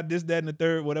die, this, that, and the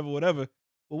third, whatever.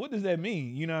 Well, what does that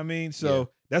mean? You know what I mean? So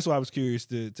that's why I was curious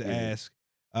to ask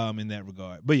in that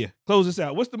regard. But yeah, close this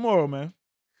out. What's the moral, man?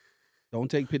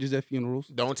 Don't take pictures at funerals.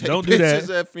 Don't take pictures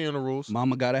at funerals.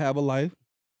 Mama gotta have a life.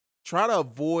 Try to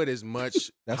avoid as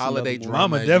much holiday drama.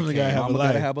 Mama as definitely you can.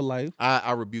 gotta have a life.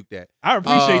 I rebuke that. I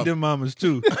appreciate them mamas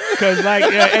too, because like,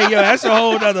 hey, yo, that's a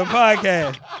whole other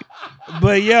podcast.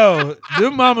 But yo,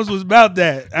 them mamas was about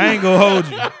that. I ain't gonna hold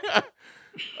you.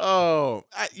 Oh,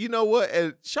 you know what?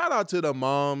 And shout out to the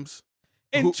moms.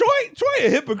 And Troy a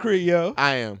hypocrite, yo.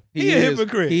 I am. He a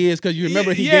hypocrite. He is, because you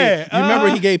remember he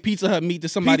gave Pizza Hut meat to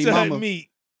somebody's mama. Pizza Hut meat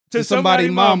to somebody's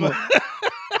mama.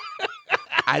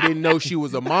 I didn't know she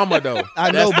was a mama though.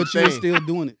 I know, but she was still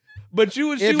doing it. But she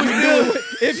was still.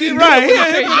 If she right, he a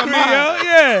hypocrite, yo.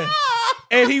 Yeah.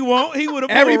 And he won't. He would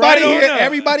have.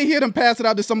 Everybody here done pass it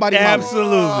out to somebody's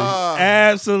mama.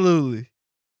 Absolutely.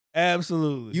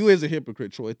 You is a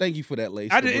hypocrite, Troy. Thank you for that,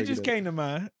 Lace. It just came to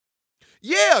mind.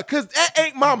 Yeah, because that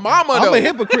ain't my mama though. I'm a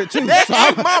hypocrite too. That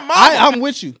ain't my mama. I'm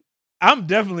with you. I'm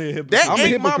definitely a hypocrite. That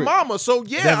ain't my mama. So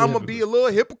yeah, I'm gonna be a little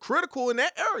hypocritical in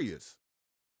that areas.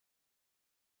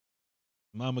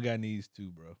 Mama got needs too,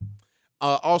 bro.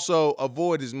 Also,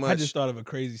 avoid as much. I just thought of a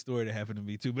crazy story that happened to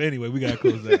me too. But anyway, we gotta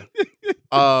close that.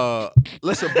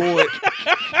 Let's avoid.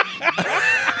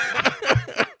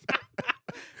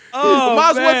 Oh,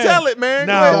 might as well tell it, man.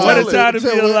 Nah, what a time to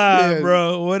be alive,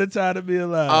 bro. What a time to be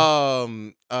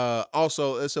alive.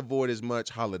 Also, let's avoid as much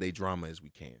holiday drama as we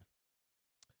can.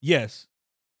 Yes.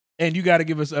 And you got to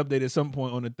give us an update at some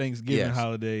point on the Thanksgiving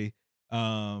holiday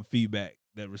feedback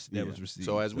that was received.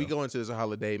 So as we go into this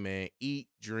holiday, man, eat,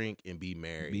 drink, and be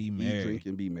merry. Eat, drink,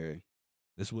 and be merry.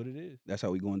 That's what it is. That's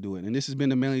how we going to do it. And this has been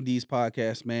the Manly D's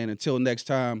podcast, man. Until next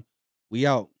time, we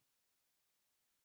out.